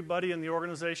everybody in the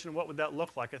organization, what would that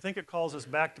look like? I think it calls us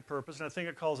back to purpose, and I think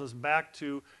it calls us back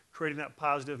to creating that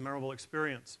positive, memorable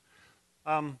experience.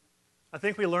 I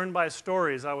think we learn by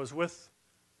stories. I was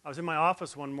in my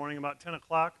office one morning about 10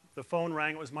 o'clock. The phone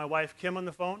rang. It was my wife, Kim, on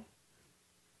the phone.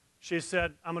 She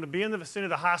said, I'm going to be in the vicinity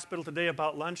of the hospital today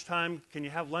about lunchtime. Can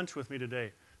you have lunch with me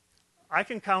today? I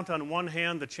can count on one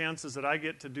hand the chances that I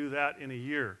get to do that in a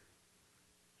year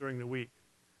during the week.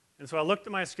 And so I looked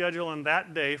at my schedule, and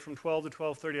that day from 12 to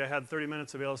 12:30, I had 30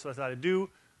 minutes available, so I thought,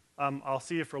 I'll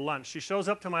see you for lunch. She shows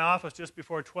up to my office just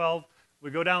before 12.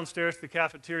 We go downstairs to the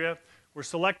cafeteria. We're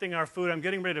selecting our food. I'm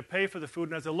getting ready to pay for the food,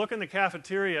 and as I look in the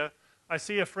cafeteria, I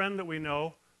see a friend that we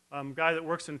know, a guy that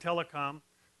works in telecom.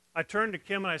 I turn to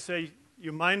Kim and I say,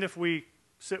 you mind if we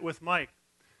sit with Mike?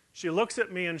 She looks at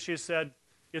me and she said,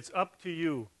 it's up to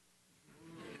you.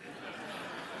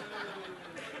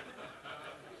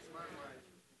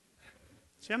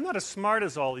 See, I'm not as smart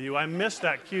as all of you. I missed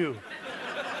that cue.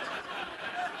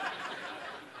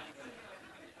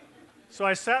 So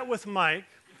I sat with Mike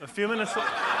a few minutes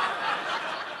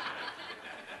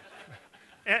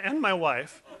and my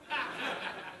wife.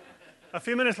 A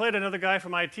few minutes later, another guy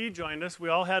from IT joined us. We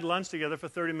all had lunch together for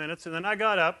 30 minutes, and then I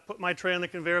got up, put my tray on the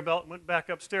conveyor belt, and went back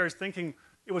upstairs thinking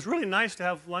it was really nice to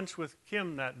have lunch with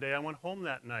Kim that day. I went home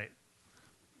that night.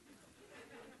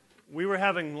 We were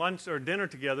having lunch or dinner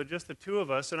together, just the two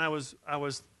of us, and I was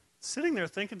sitting there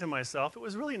thinking to myself, it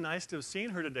was really nice to have seen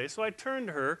her today. So I turned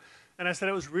to her, and I said,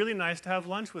 it was really nice to have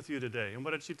lunch with you today. And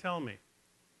what did she tell me?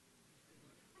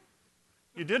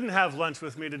 You didn't have lunch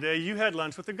with me today. You had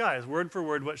lunch with the guys. Word for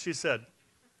word what she said.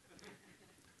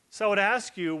 So I would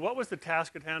ask you, what was the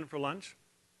task at hand for lunch?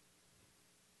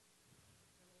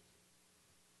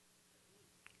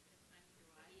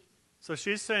 So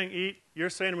she's saying eat. You're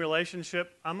saying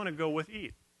relationship. I'm going to go with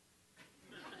eat.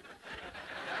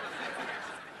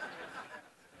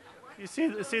 You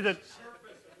see that?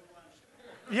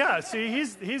 Yeah, see,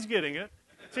 he's getting it.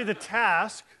 See, the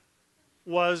task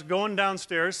was going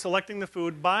downstairs, selecting the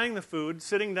food, buying the food,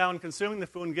 sitting down, consuming the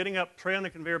food, and getting up, tray on the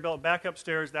conveyor belt, back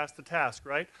upstairs. That's the task,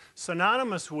 right?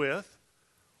 Synonymous with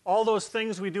all those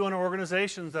things we do in our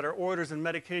organizations that are orders and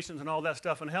medications and all that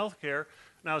stuff in healthcare.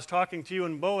 And I was talking to you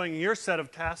in Boeing, your set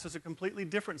of tasks is a completely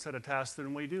different set of tasks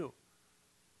than we do.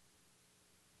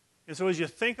 And so as you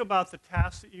think about the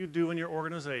tasks that you do in your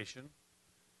organization,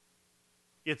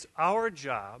 it's our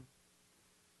job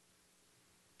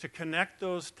to connect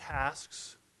those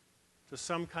tasks to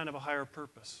some kind of a higher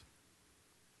purpose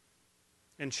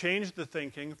and change the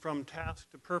thinking from task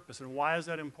to purpose. And why is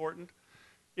that important?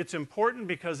 It's important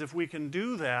because if we can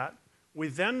do that, we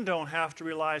then don't have to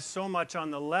rely so much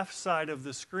on the left side of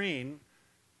the screen,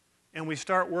 and we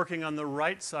start working on the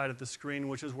right side of the screen,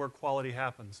 which is where quality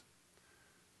happens.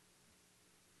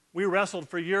 We wrestled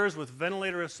for years with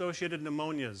ventilator-associated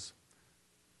pneumonias.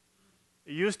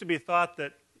 It used to be thought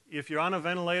that if you're on a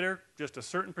ventilator, just a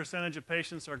certain percentage of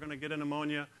patients are going to get a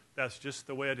pneumonia. That's just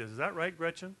the way it is. Is that right,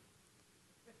 Gretchen?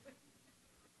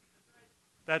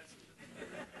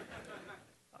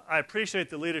 I appreciate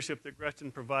the leadership that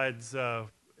Gretchen provides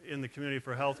in the community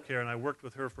for healthcare, and I worked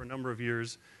with her for a number of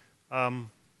years. But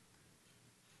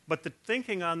the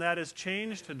thinking on that has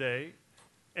changed today,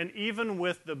 and even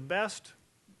with the best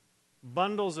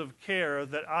bundles of care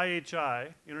that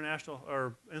IHI, International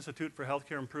or Institute for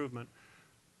Healthcare Improvement,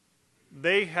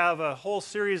 they have a whole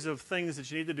series of things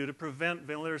that you need to do to prevent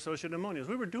ventilator-associated pneumonias.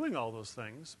 We were doing all those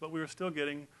things, but we were still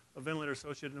getting a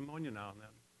ventilator-associated pneumonia now and then.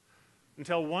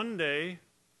 Until one day,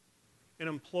 an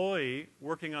employee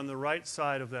working on the right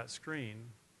side of that screen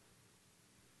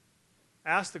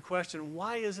asked the question,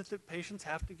 why is it that patients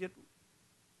have to get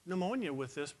pneumonia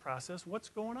with this process? What's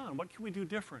going on? What can we do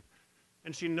different?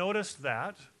 And she noticed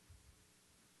that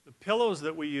the pillows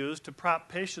that we use to prop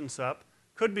patients up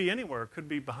could be anywhere. It could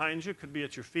be behind you, could be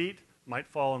at your feet, might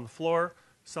fall on the floor.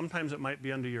 Sometimes it might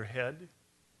be under your head.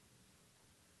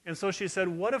 And so she said,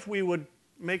 what if we would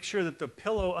make sure that the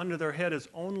pillow under their head is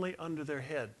only under their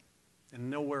head and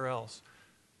nowhere else?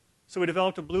 So we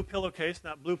developed a blue pillowcase.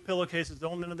 That blue pillowcase is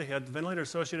only under the head. The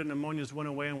ventilator-associated pneumonias went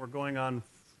away, and we're going on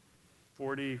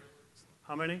 40,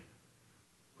 how many?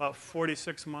 About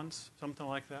 46 months, something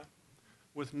like that,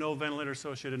 with no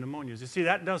ventilator-associated pneumonias. You see,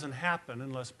 that doesn't happen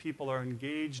unless people are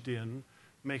engaged in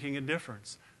making a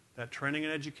difference. That training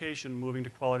and education, moving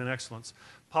to quality and excellence.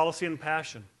 Policy and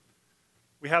passion.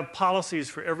 We have policies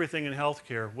for everything in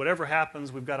healthcare. Whatever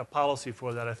happens, we've got a policy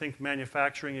for that. I think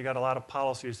manufacturing, you got a lot of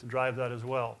policies to drive that as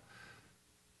well.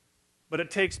 But it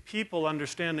takes people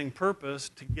understanding purpose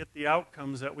to get the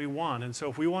outcomes that we want. And so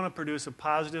if we want to produce a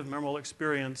positive, memorable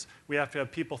experience, we have to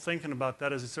have people thinking about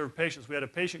that as they serve patients. We had a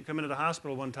patient come into the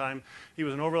hospital one time. He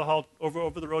was an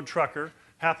over-the-road trucker,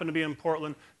 happened to be in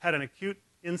Portland, had an acute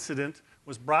incident,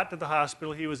 was brought to the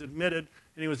hospital. He was admitted,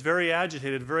 and he was very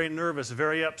agitated, very nervous,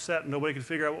 very upset, and nobody could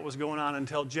figure out what was going on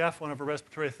until Jeff, one of our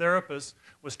respiratory therapists,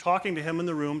 was talking to him in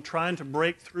the room, trying to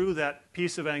break through that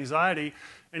piece of anxiety,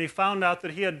 and he found out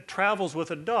that he had travels with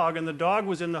a dog, and the dog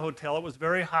was in the hotel. It was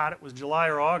very hot. It was July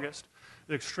or August.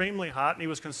 It was extremely hot, and he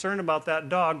was concerned about that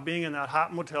dog being in that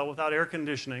hot motel without air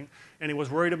conditioning, and he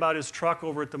was worried about his truck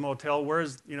over at the motel.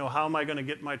 How am I going to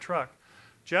get my truck?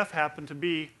 Jeff happened to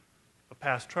be a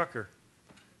past trucker.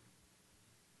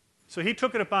 So he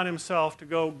took it upon himself to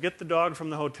go get the dog from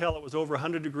the hotel. It was over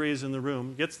 100 degrees in the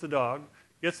room, gets the dog,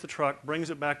 gets the truck, brings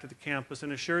it back to the campus,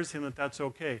 and assures him that that's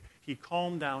okay. He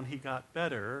calmed down, he got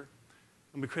better,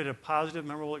 and we created a positive,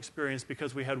 memorable experience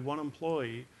because we had one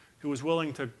employee who was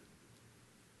willing to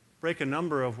break a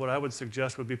number of what I would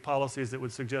suggest would be policies that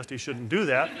would suggest he shouldn't do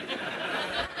that.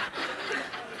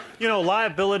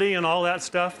 Liability and all that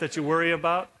stuff that you worry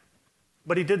about.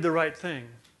 But he did the right thing.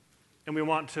 And we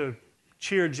want to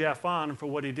cheer Jeff on for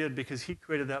what he did because he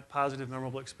created that positive,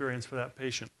 memorable experience for that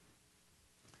patient.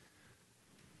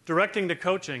 Directing to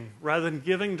coaching. Rather than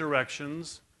giving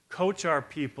directions, coach our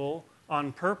people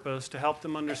on purpose to help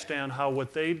them understand how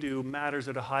what they do matters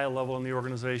at a high level in the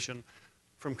organization.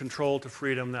 From control to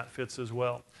freedom, that fits as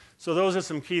well. So those are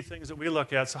some key things that we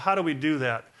look at. So how do we do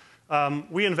that?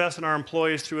 We invest in our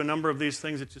employees through a number of these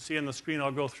things that you see on the screen.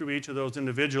 I'll go through each of those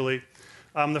individually.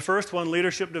 The first one,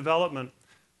 leadership development.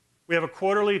 We have a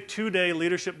quarterly 2-day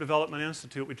Leadership Development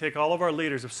Institute. We take all of our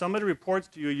leaders. If somebody reports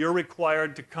to you, you're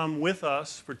required to come with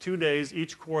us for 2 days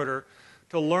each quarter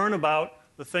to learn about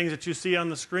the things that you see on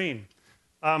the screen.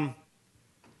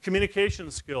 Communication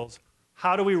skills.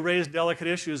 How do we raise delicate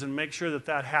issues and make sure that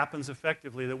that happens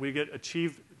effectively, that we get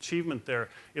achievement there?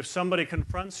 If somebody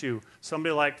confronts you,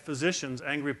 somebody like physicians,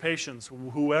 angry patients,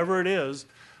 whoever it is,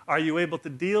 Are you able to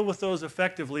deal with those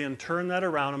effectively and turn that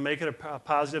around and make it a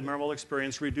positive, memorable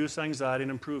experience, reduce anxiety,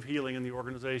 and improve healing in the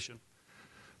organization?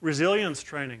 Resilience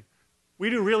training. We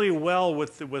do really well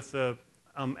with the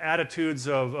attitudes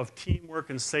of teamwork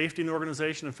and safety in the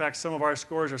organization. In fact, some of our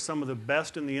scores are some of the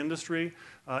best in the industry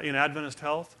in Adventist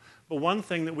Health. But one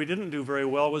thing that we didn't do very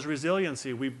well was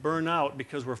resiliency. We burn out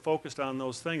because we're focused on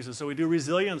those things. And so we do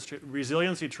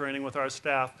resiliency training with our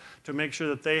staff to make sure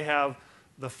that they have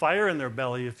the fire in their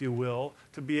belly, if you will,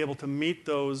 to be able to meet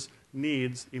those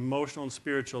needs, emotional and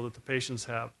spiritual, that the patients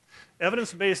have.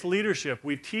 Evidence-based leadership,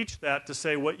 we teach that to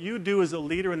say what you do as a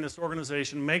leader in this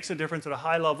organization makes a difference at a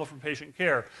high level for patient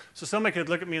care. So somebody could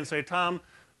look at me and say, Tom,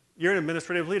 you're an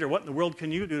administrative leader. What in the world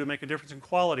can you do to make a difference in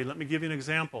quality? Let me give you an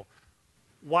example.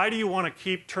 Why do you want to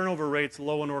keep turnover rates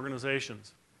low in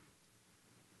organizations?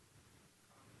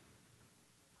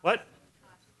 What?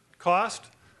 Cost?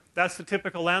 That's the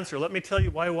typical answer. Let me tell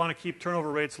you why we want to keep turnover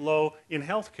rates low in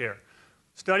healthcare.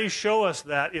 Studies show us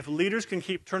that if leaders can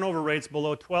keep turnover rates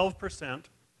below 12%,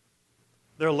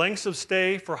 their lengths of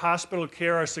stay for hospital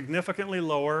care are significantly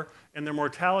lower, and their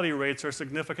mortality rates are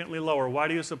significantly lower. Why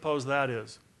do you suppose that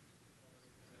is?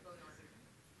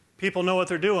 People know what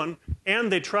they're doing, and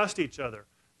they trust each other.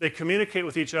 They communicate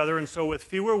with each other, and so with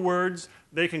fewer words,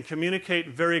 they can communicate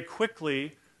very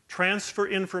quickly, transfer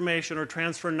information or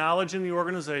transfer knowledge in the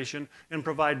organization, and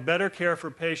provide better care for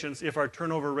patients if our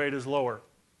turnover rate is lower.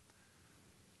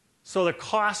 So the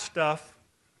cost stuff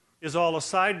is all a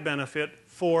side benefit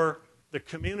for the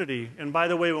community. And by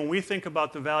the way, when we think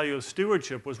about the value of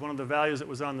stewardship, was one of the values that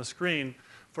was on the screen,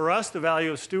 for us the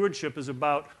value of stewardship is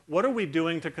about what are we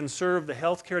doing to conserve the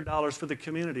healthcare dollars for the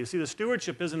community. See, the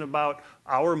stewardship isn't about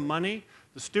our money.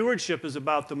 The stewardship is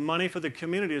about the money for the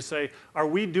community to say, are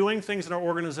we doing things in our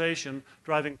organization,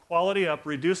 driving quality up,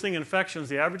 reducing infections?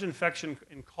 The average infection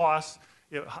in costs,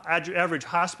 average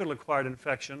hospital-acquired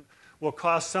infection, will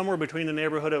cost somewhere between the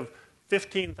neighborhood of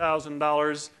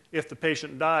 $15,000 if the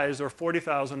patient dies or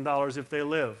 $40,000 if they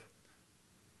live.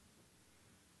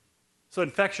 So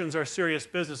infections are serious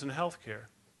business in healthcare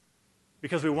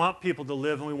because we want people to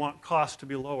live and we want costs to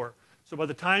be lower. So by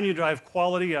the time you drive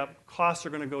quality up, costs are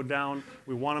going to go down.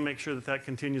 We want to make sure that that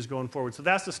continues going forward. So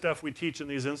that's the stuff we teach in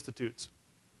these institutes.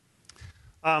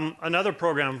 Another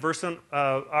program, Versant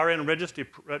RN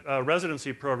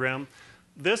residency program.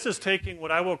 This is taking what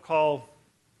I will call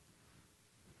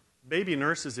baby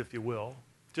nurses, if you will,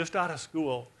 just out of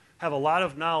school, have a lot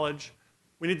of knowledge.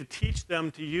 We need to teach them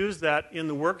to use that in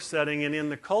the work setting and in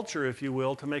the culture, if you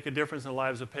will, to make a difference in the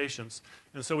lives of patients.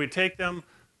 And so we take them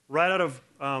right out of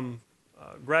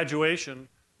graduation,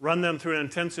 run them through an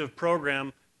intensive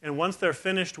program, and once they're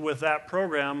finished with that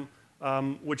program,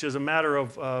 which is a matter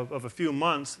of a few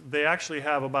months, they actually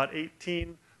have about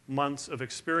 18 months of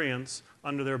experience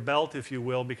under their belt, if you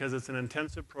will, because it's an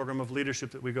intensive program of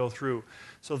leadership that we go through.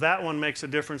 So that one makes a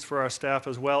difference for our staff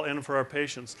as well and for our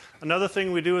patients. Another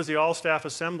thing we do is the all-staff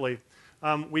assembly.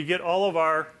 We get all of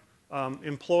our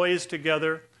employees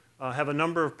together, have a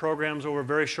number of programs over a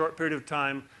very short period of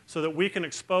time so that we can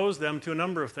expose them to a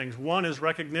number of things. One is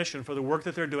recognition for the work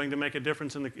that they're doing to make a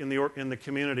difference in the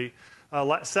community.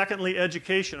 Secondly,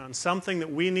 education on something that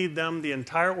we need them, the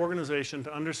entire organization,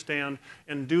 to understand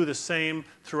and do the same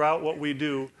throughout what we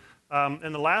do.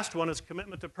 And the last one is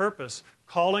commitment to purpose,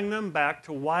 calling them back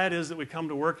to why it is that we come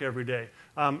to work every day.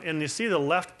 And you see the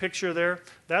left picture there?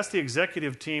 That's the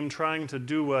executive team trying to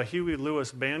do a Huey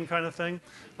Lewis band kind of thing.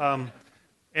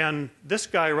 And this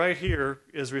guy right here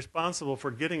is responsible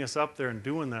for getting us up there and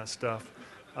doing that stuff.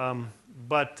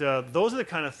 But those are the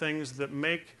kind of things that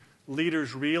make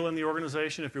leaders real in the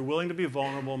organization. If you're willing to be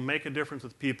vulnerable, make a difference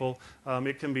with people,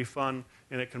 it can be fun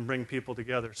and it can bring people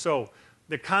together. So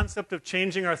the concept of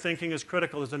changing our thinking is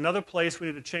critical. There's another place we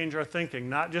need to change our thinking,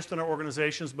 not just in our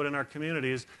organizations, but in our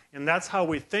communities. And that's how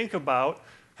we think about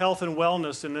health and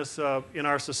wellness in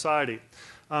our society.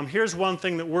 Here's one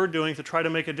thing that we're doing to try to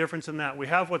make a difference in that. We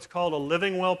have what's called a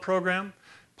Living Well program.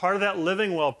 Part of that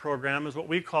Living Well program is what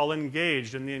we call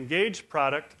Engaged. And the Engaged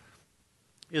product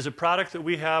is a product that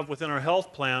we have within our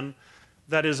health plan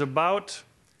that is about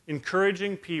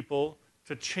encouraging people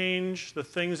to change the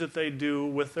things that they do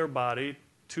with their body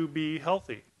to be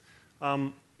healthy.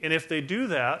 And if they do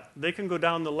that, they can go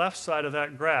down the left side of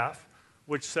that graph,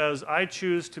 which says, I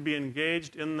choose to be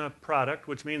engaged in the product,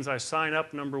 which means I sign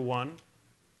up, number one.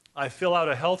 I fill out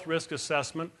a health risk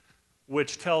assessment,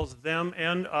 which tells them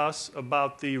and us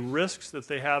about the risks that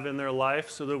they have in their life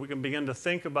so that we can begin to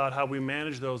think about how we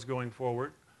manage those going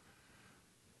forward.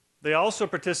 They also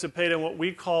participate in what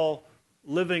we call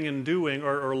living and doing,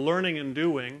 or learning and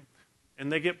doing.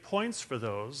 And they get points for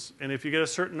those. And if you get a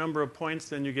certain number of points,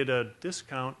 then you get a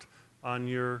discount on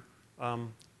your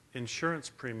insurance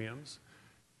premiums.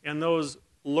 And those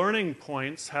learning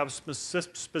points have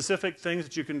specific things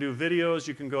that you can do: videos,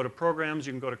 you can go to programs,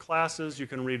 you can go to classes, you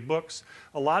can read books,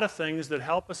 a lot of things that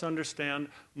help us understand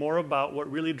more about what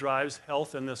really drives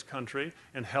health in this country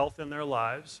and health in their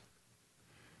lives.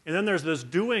 And then there's this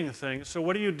doing thing. So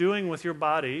what are you doing with your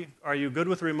body? Are you good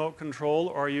with remote control,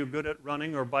 or are you good at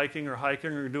running or biking or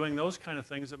hiking or doing those kind of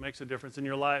things that makes a difference in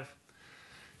your life?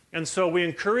 And so we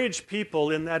encourage people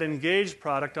in that engaged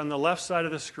product on the left side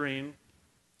of the screen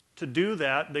to do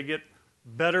that. They get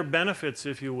better benefits,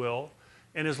 if you will,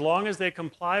 and as long as they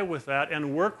comply with that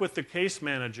and work with the case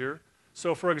manager.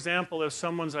 So for example, if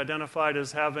someone's identified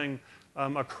as having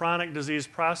a chronic disease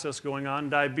process going on,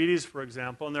 diabetes for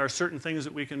example, and there are certain things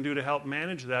that we can do to help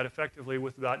manage that effectively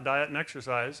with diet and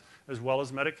exercise as well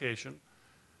as medication.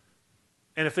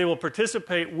 And if they will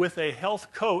participate with a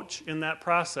health coach in that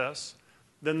process,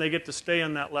 then they get to stay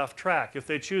on that left track. If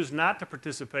they choose not to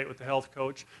participate with the health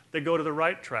coach, they go to the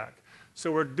right track. So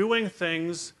we're doing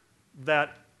things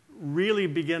that really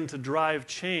begin to drive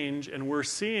change, and we're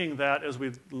seeing that as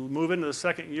we move into the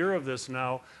second year of this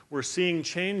now. We're seeing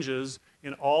changes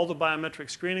in all the biometric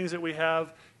screenings that we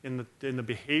have, in the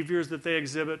behaviors that they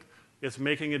exhibit. It's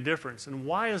making a difference. And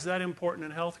why is that important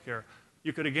in healthcare?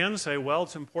 You could again say, well,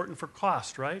 it's important for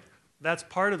cost, right? That's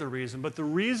part of the reason. But the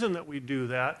reason that we do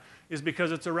that is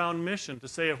because it's around mission, to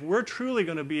say if we're truly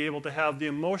going to be able to have the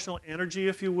emotional energy,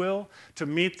 if you will, to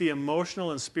meet the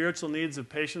emotional and spiritual needs of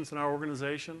patients in our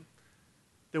organization,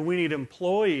 then we need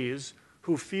employees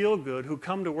who feel good, who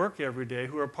come to work every day,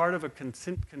 who are part of a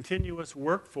continuous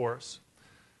workforce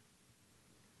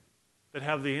that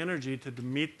have the energy to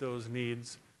meet those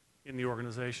needs in the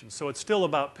organization. So it's still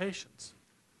about patients,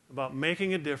 about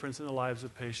making a difference in the lives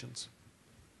of patients.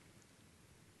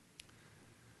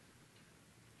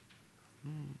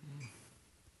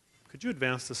 Could you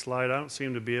advance the slide? I don't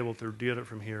seem to be able to get it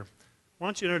from here. Why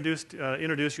don't you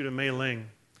introduce you to Mei Ling?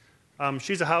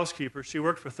 She's a housekeeper. She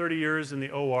worked for 30 years in the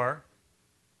OR.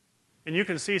 And you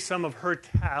can see some of her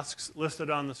tasks listed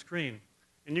on the screen.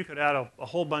 And you could add a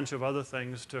whole bunch of other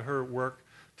things to her work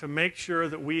to make sure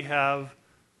that we have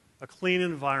a clean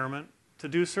environment to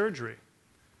do surgery.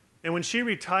 And when she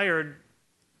retired,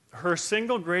 her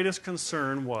single greatest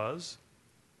concern was,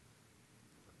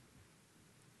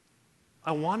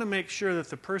 I want to make sure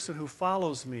that the person who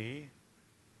follows me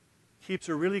keeps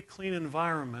a really clean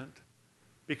environment,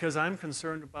 because I'm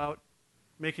concerned about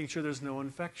making sure there's no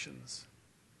infections.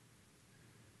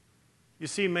 You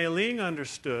see, Mei Ling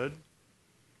understood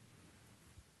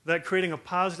that creating a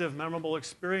positive, memorable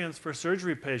experience for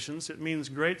surgery patients, it means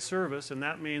great service, and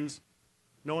that means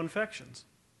no infections.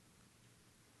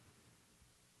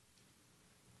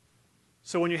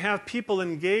 So when you have people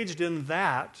engaged in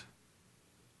that,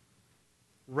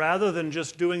 rather than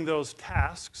just doing those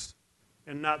tasks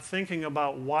and not thinking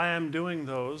about why I'm doing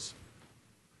those,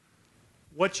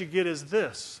 what you get is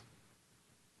this.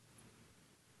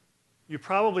 You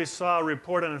probably saw a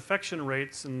report on infection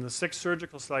rates in the 6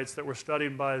 surgical sites that were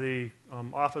studied by the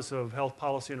Office of Health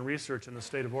Policy and Research in the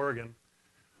state of Oregon,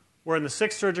 where in the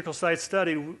 6 surgical sites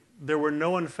studied, there were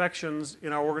no infections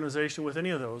in our organization with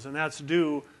any of those. And that's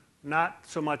due not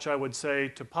so much, I would say,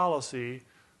 to policy,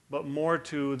 but more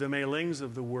to the Mei Lings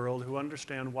of the world who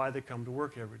understand why they come to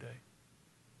work every day.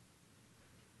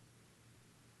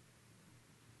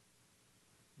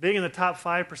 Being in the top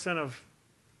 5% of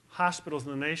hospitals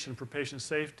in the nation for patient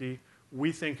safety,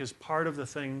 we think is part of the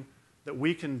thing that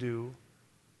we can do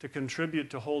to contribute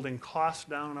to holding costs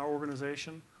down in our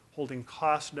organization, holding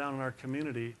costs down in our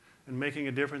community, and making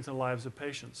a difference in the lives of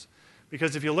patients.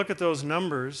 Because if you look at those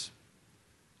numbers,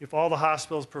 if all the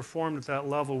hospitals performed at that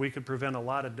level, we could prevent a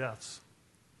lot of deaths.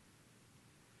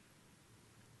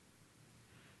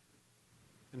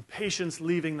 And patients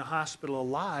leaving the hospital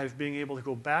alive, being able to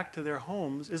go back to their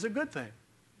homes, is a good thing.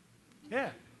 Yeah.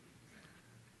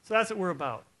 So that's what we're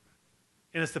about.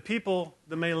 And it's the people,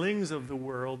 the Mei Lings of the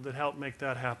world, that help make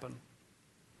that happen.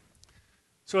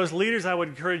 So as leaders, I would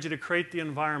encourage you to create the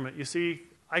environment. You see,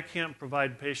 I can't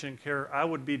provide patient care. I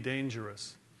would be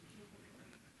dangerous.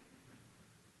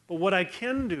 But what I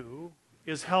can do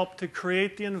is help to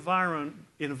create the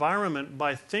environment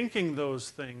by thinking those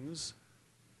things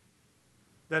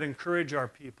that encourage our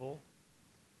people,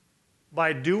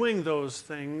 by doing those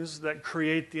things that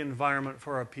create the environment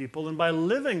for our people, and by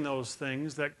living those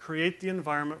things that create the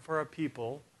environment for our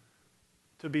people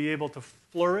to be able to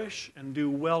flourish and do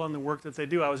well in the work that they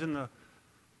do. I was in the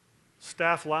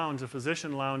staff lounge, the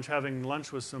physician lounge, having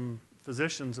lunch with some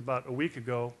physicians about a week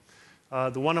ago.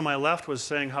 The one on my left was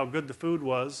saying how good the food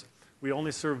was. We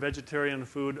only serve vegetarian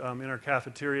food in our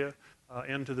cafeteria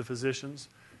and to the physicians.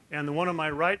 And the one on my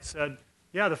right said,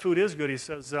 yeah, the food is good. He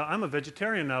says, I'm a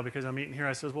vegetarian now because I'm eating here.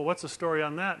 I says, well, what's the story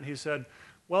on that? And he said,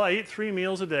 well, I eat 3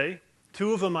 meals a day.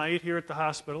 2 of them I eat here at the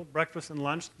hospital, breakfast and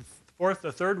lunch.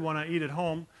 The third one I eat at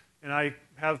home, and I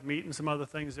have meat and some other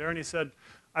things there. And he said,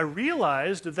 I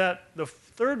realized that the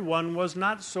third one was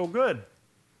not so good.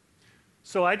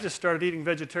 So I just started eating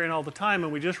vegetarian all the time,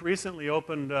 and we just recently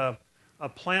opened a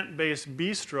plant-based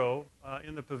bistro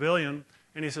in the pavilion.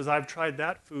 And he says, I've tried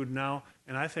that food now,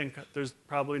 and I think there's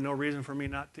probably no reason for me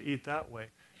not to eat that way.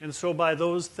 And so by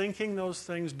those thinking those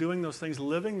things, doing those things,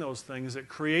 living those things that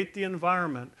create the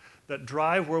environment that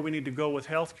drive where we need to go with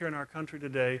healthcare in our country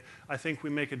today, I think we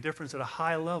make a difference at a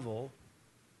high level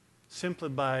simply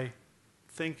by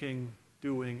thinking,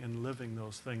 doing, and living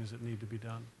those things that need to be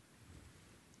done.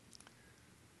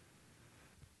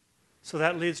 So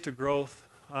that leads to growth.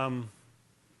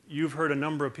 You've heard a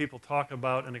number of people talk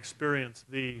about and experience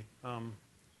the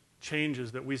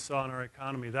changes that we saw in our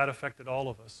economy. That affected all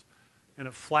of us. And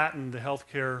it flattened the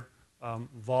healthcare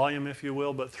volume, if you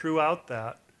will. But throughout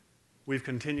that, we've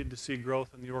continued to see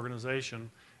growth in the organization.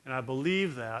 And I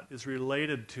believe that is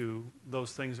related to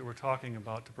those things that we're talking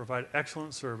about, to provide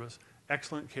excellent service,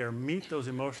 excellent care, meet those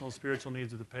emotional and spiritual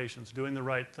needs of the patients. Doing the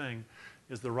right thing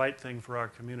is the right thing for our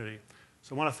community.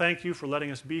 So I want to thank you for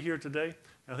letting us be here today.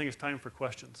 I think it's time for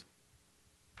questions.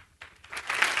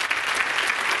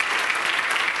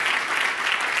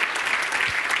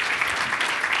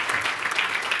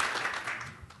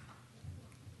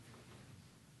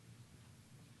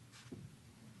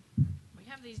 We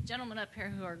have these gentlemen up here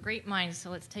who are great minds,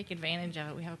 so let's take advantage of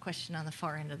it. We have a question on the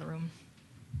far end of the room.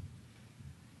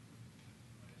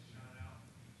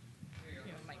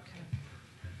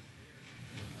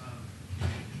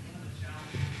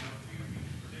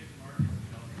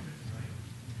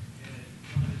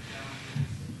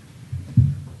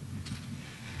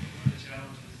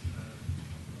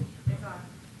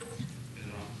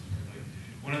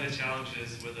 One of the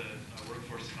challenges with a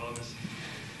workforce development system,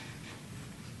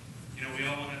 we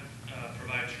all want to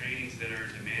provide trainings that are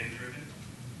demand-driven.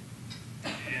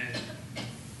 And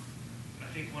I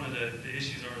think one of the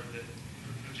issues are that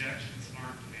projections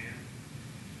aren't demand.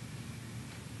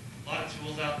 A lot of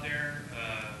tools out there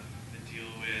that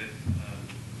deal with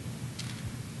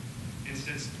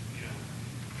instance,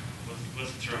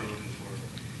 what's the term I'm looking for?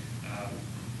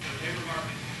 The labor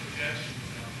market projections,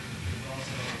 there's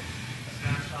also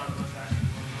snapshot of what's actually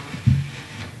going on.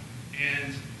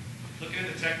 And looking at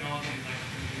the technology like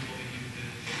Google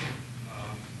uses,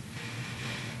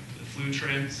 the flu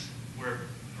trends, where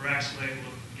we're actually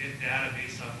able to get data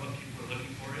based on what people are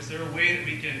looking for. Is there a way that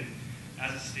we can,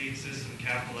 as a state system,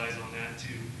 capitalize on that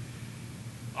to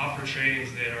offer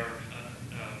trainings that are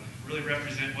really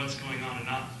represent what's going on and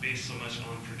not based so much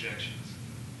on projections?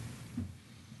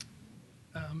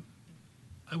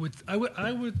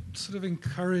 I would sort of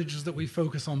encourage that we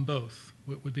focus on both.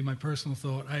 Would be my personal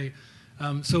thought.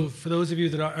 So for those of you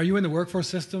that are you in the workforce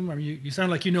system? I mean, you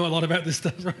sound like you know a lot about this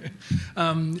stuff,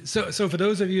 right? So for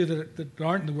those of you that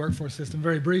aren't in the workforce system,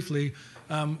 very briefly,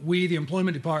 we, the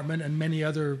Employment Department, and many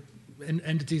other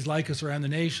entities like us around the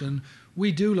nation,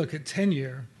 we do look at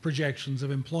 10-year projections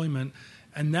of employment.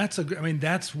 And that's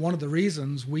one of the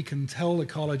reasons we can tell the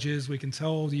colleges, we can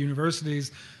tell the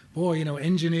universities, boy,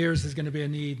 engineers is going to be a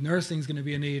need, nursing is going to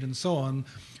be a need, and so on.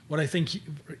 What I think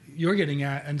you're getting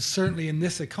at, and certainly in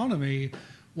this economy,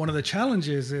 one of the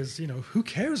challenges is, who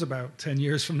cares about 10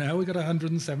 years from now? We've got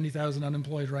 170,000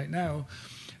 unemployed right now.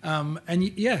 And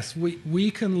yes,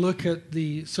 we can look at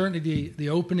certainly the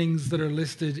openings that are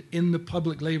listed in the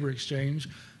public labor exchange,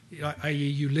 i.e.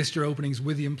 you list your openings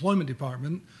with the Employment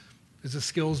Department. It's a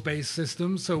skills-based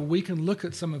system, so we can look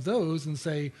at some of those and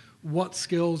say what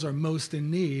skills are most in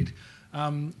need.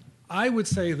 I would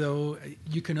say, though,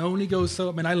 you can only go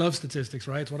so. I love statistics,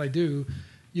 right? It's what I do.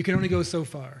 You can only go so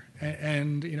far.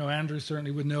 And Andrew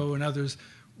certainly would know, and others.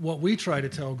 What we try to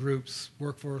tell groups,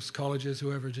 workforce, colleges,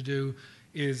 whoever, to do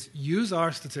is use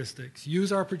our statistics,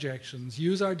 use our projections,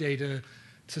 use our data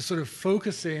to sort of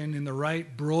focus in the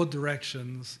right broad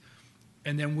directions.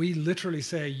 And then we literally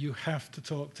say, you have to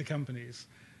talk to companies.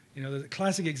 The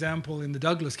classic example in the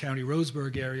Douglas County,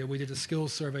 Roseburg area, we did a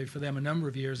skills survey for them a number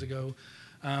of years ago.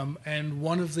 And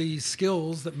one of the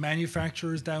skills that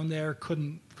manufacturers down there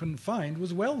couldn't find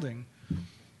was welding.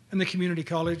 And the community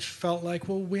college felt like,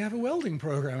 well, we have a welding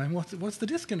program, and what's the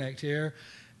disconnect here?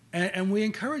 And we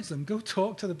encouraged them, go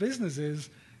talk to the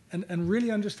businesses and really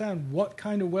understand what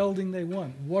kind of welding they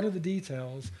want. What are the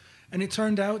details? And it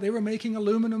turned out they were making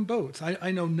aluminum boats.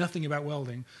 I know nothing about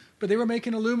welding, but they were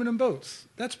making aluminum boats.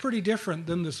 That's pretty different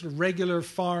than the sort of regular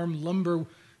farm lumber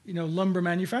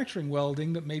manufacturing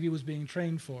welding that maybe was being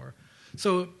trained for.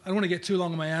 So I don't want to get too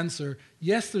long on my answer.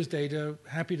 Yes, there's data.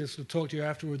 Happy to sort of talk to you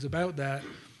afterwards about that.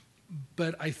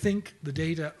 But I think the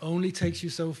data only takes you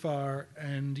so far,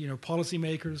 and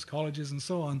policymakers, colleges, and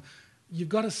so on, you've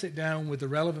got to sit down with the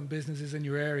relevant businesses in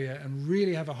your area and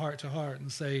really have a heart-to-heart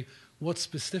and say, what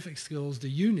specific skills do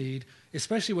you need,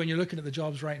 especially when you're looking at the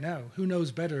jobs right now? Who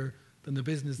knows better than the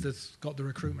business that's got the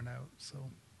recruitment out? So.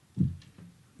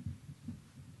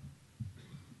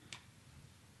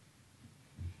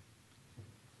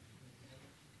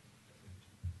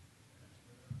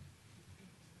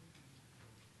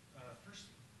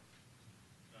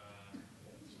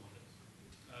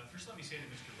 First, let me say to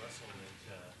Mr. Russell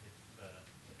that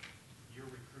if you're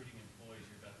recruiting employees,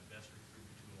 you're about the best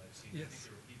recruitment tool I've seen. Yes. I think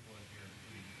there were people in here,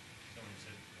 including someone who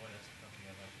said, boy, that's a company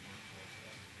I'd like to work for. So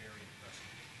that was a very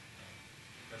impressive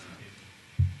presentation.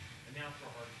 And now for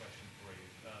a hard question for you.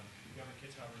 Governor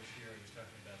Kitzhaber was here. He was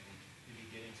talking about the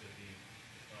beginnings of the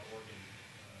Oregon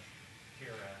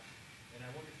CARE Act. And I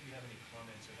wonder if you have any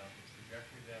comments about the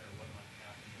trajectory of that, or what might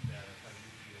happen with that, or how you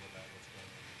feel about what's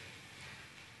going on with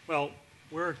it. Well,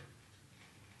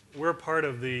 we're part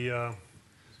of the,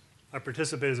 I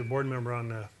participate as a board member on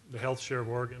the Health Share of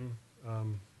Oregon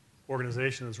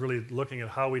organization that's really looking at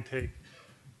how we take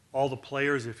all the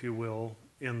players, if you will,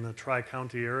 in the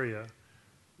Tri-County area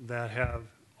that have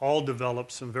all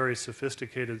developed some very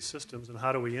sophisticated systems, and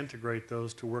how do we integrate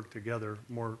those to work together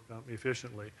more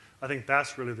efficiently. I think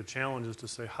that's really the challenge, is to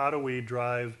say, how do we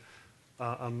drive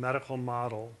a medical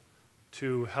model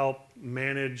to help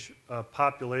manage a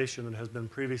population that has been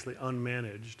previously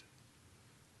unmanaged,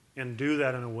 and do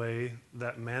that in a way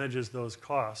that manages those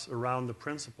costs around the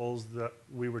principles that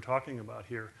we were talking about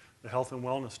here, the health and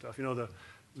wellness stuff.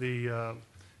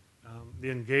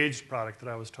 The engaged product that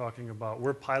I was talking about,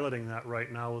 we're piloting that right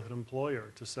now with an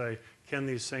employer to say, can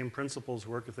these same principles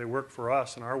work? If they work for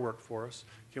us and our workforce,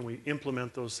 can we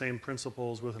implement those same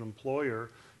principles with an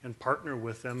employer and partner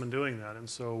with them in doing that? And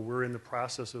so we're in the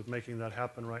process of making that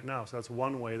happen right now. So that's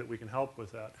one way that we can help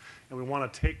with that. And we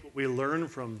want to take what we learn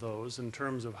from those in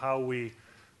terms of how we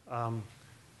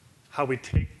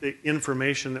take the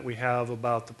information that we have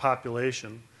about the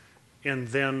population and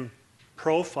then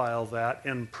profile that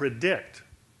and predict,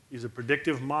 use a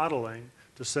predictive modeling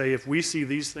to say, if we see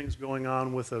these things going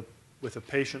on with a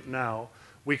patient now,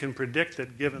 we can predict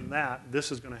that given that,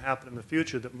 this is going to happen in the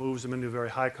future that moves them into a very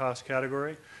high-cost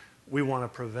category. We want to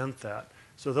prevent that.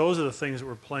 So those are the things that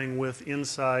we're playing with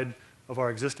inside of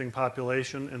our existing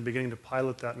population and beginning to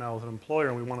pilot that now with an employer.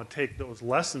 And we want to take those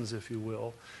lessons, if you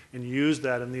will, and use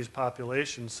that in these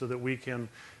populations so that we can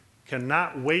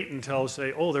not wait until,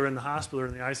 say, oh, they're in the hospital or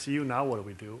in the ICU, now what do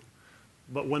we do?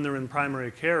 But when they're in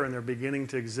primary care and they're beginning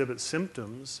to exhibit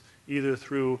symptoms, either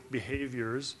through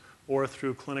behaviors or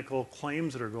through clinical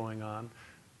claims that are going on,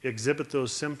 exhibit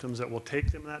those symptoms that will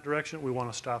take them in that direction, we want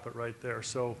to stop it right there.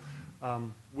 So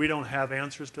we don't have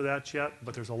answers to that yet,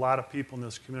 but there's a lot of people in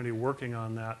this community working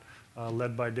on that,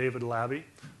 led by David Labby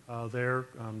there.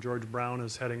 George Brown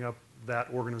is heading up that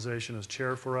organization as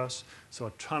chair for us. So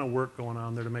a ton of work going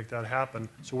on there to make that happen.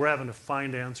 So we're having to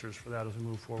find answers for that as we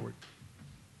move forward.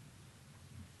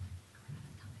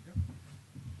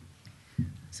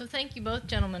 So thank you both,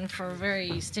 gentlemen, for a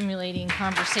very stimulating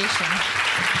conversation.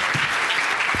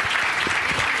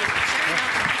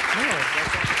 No,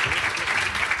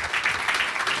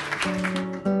 that's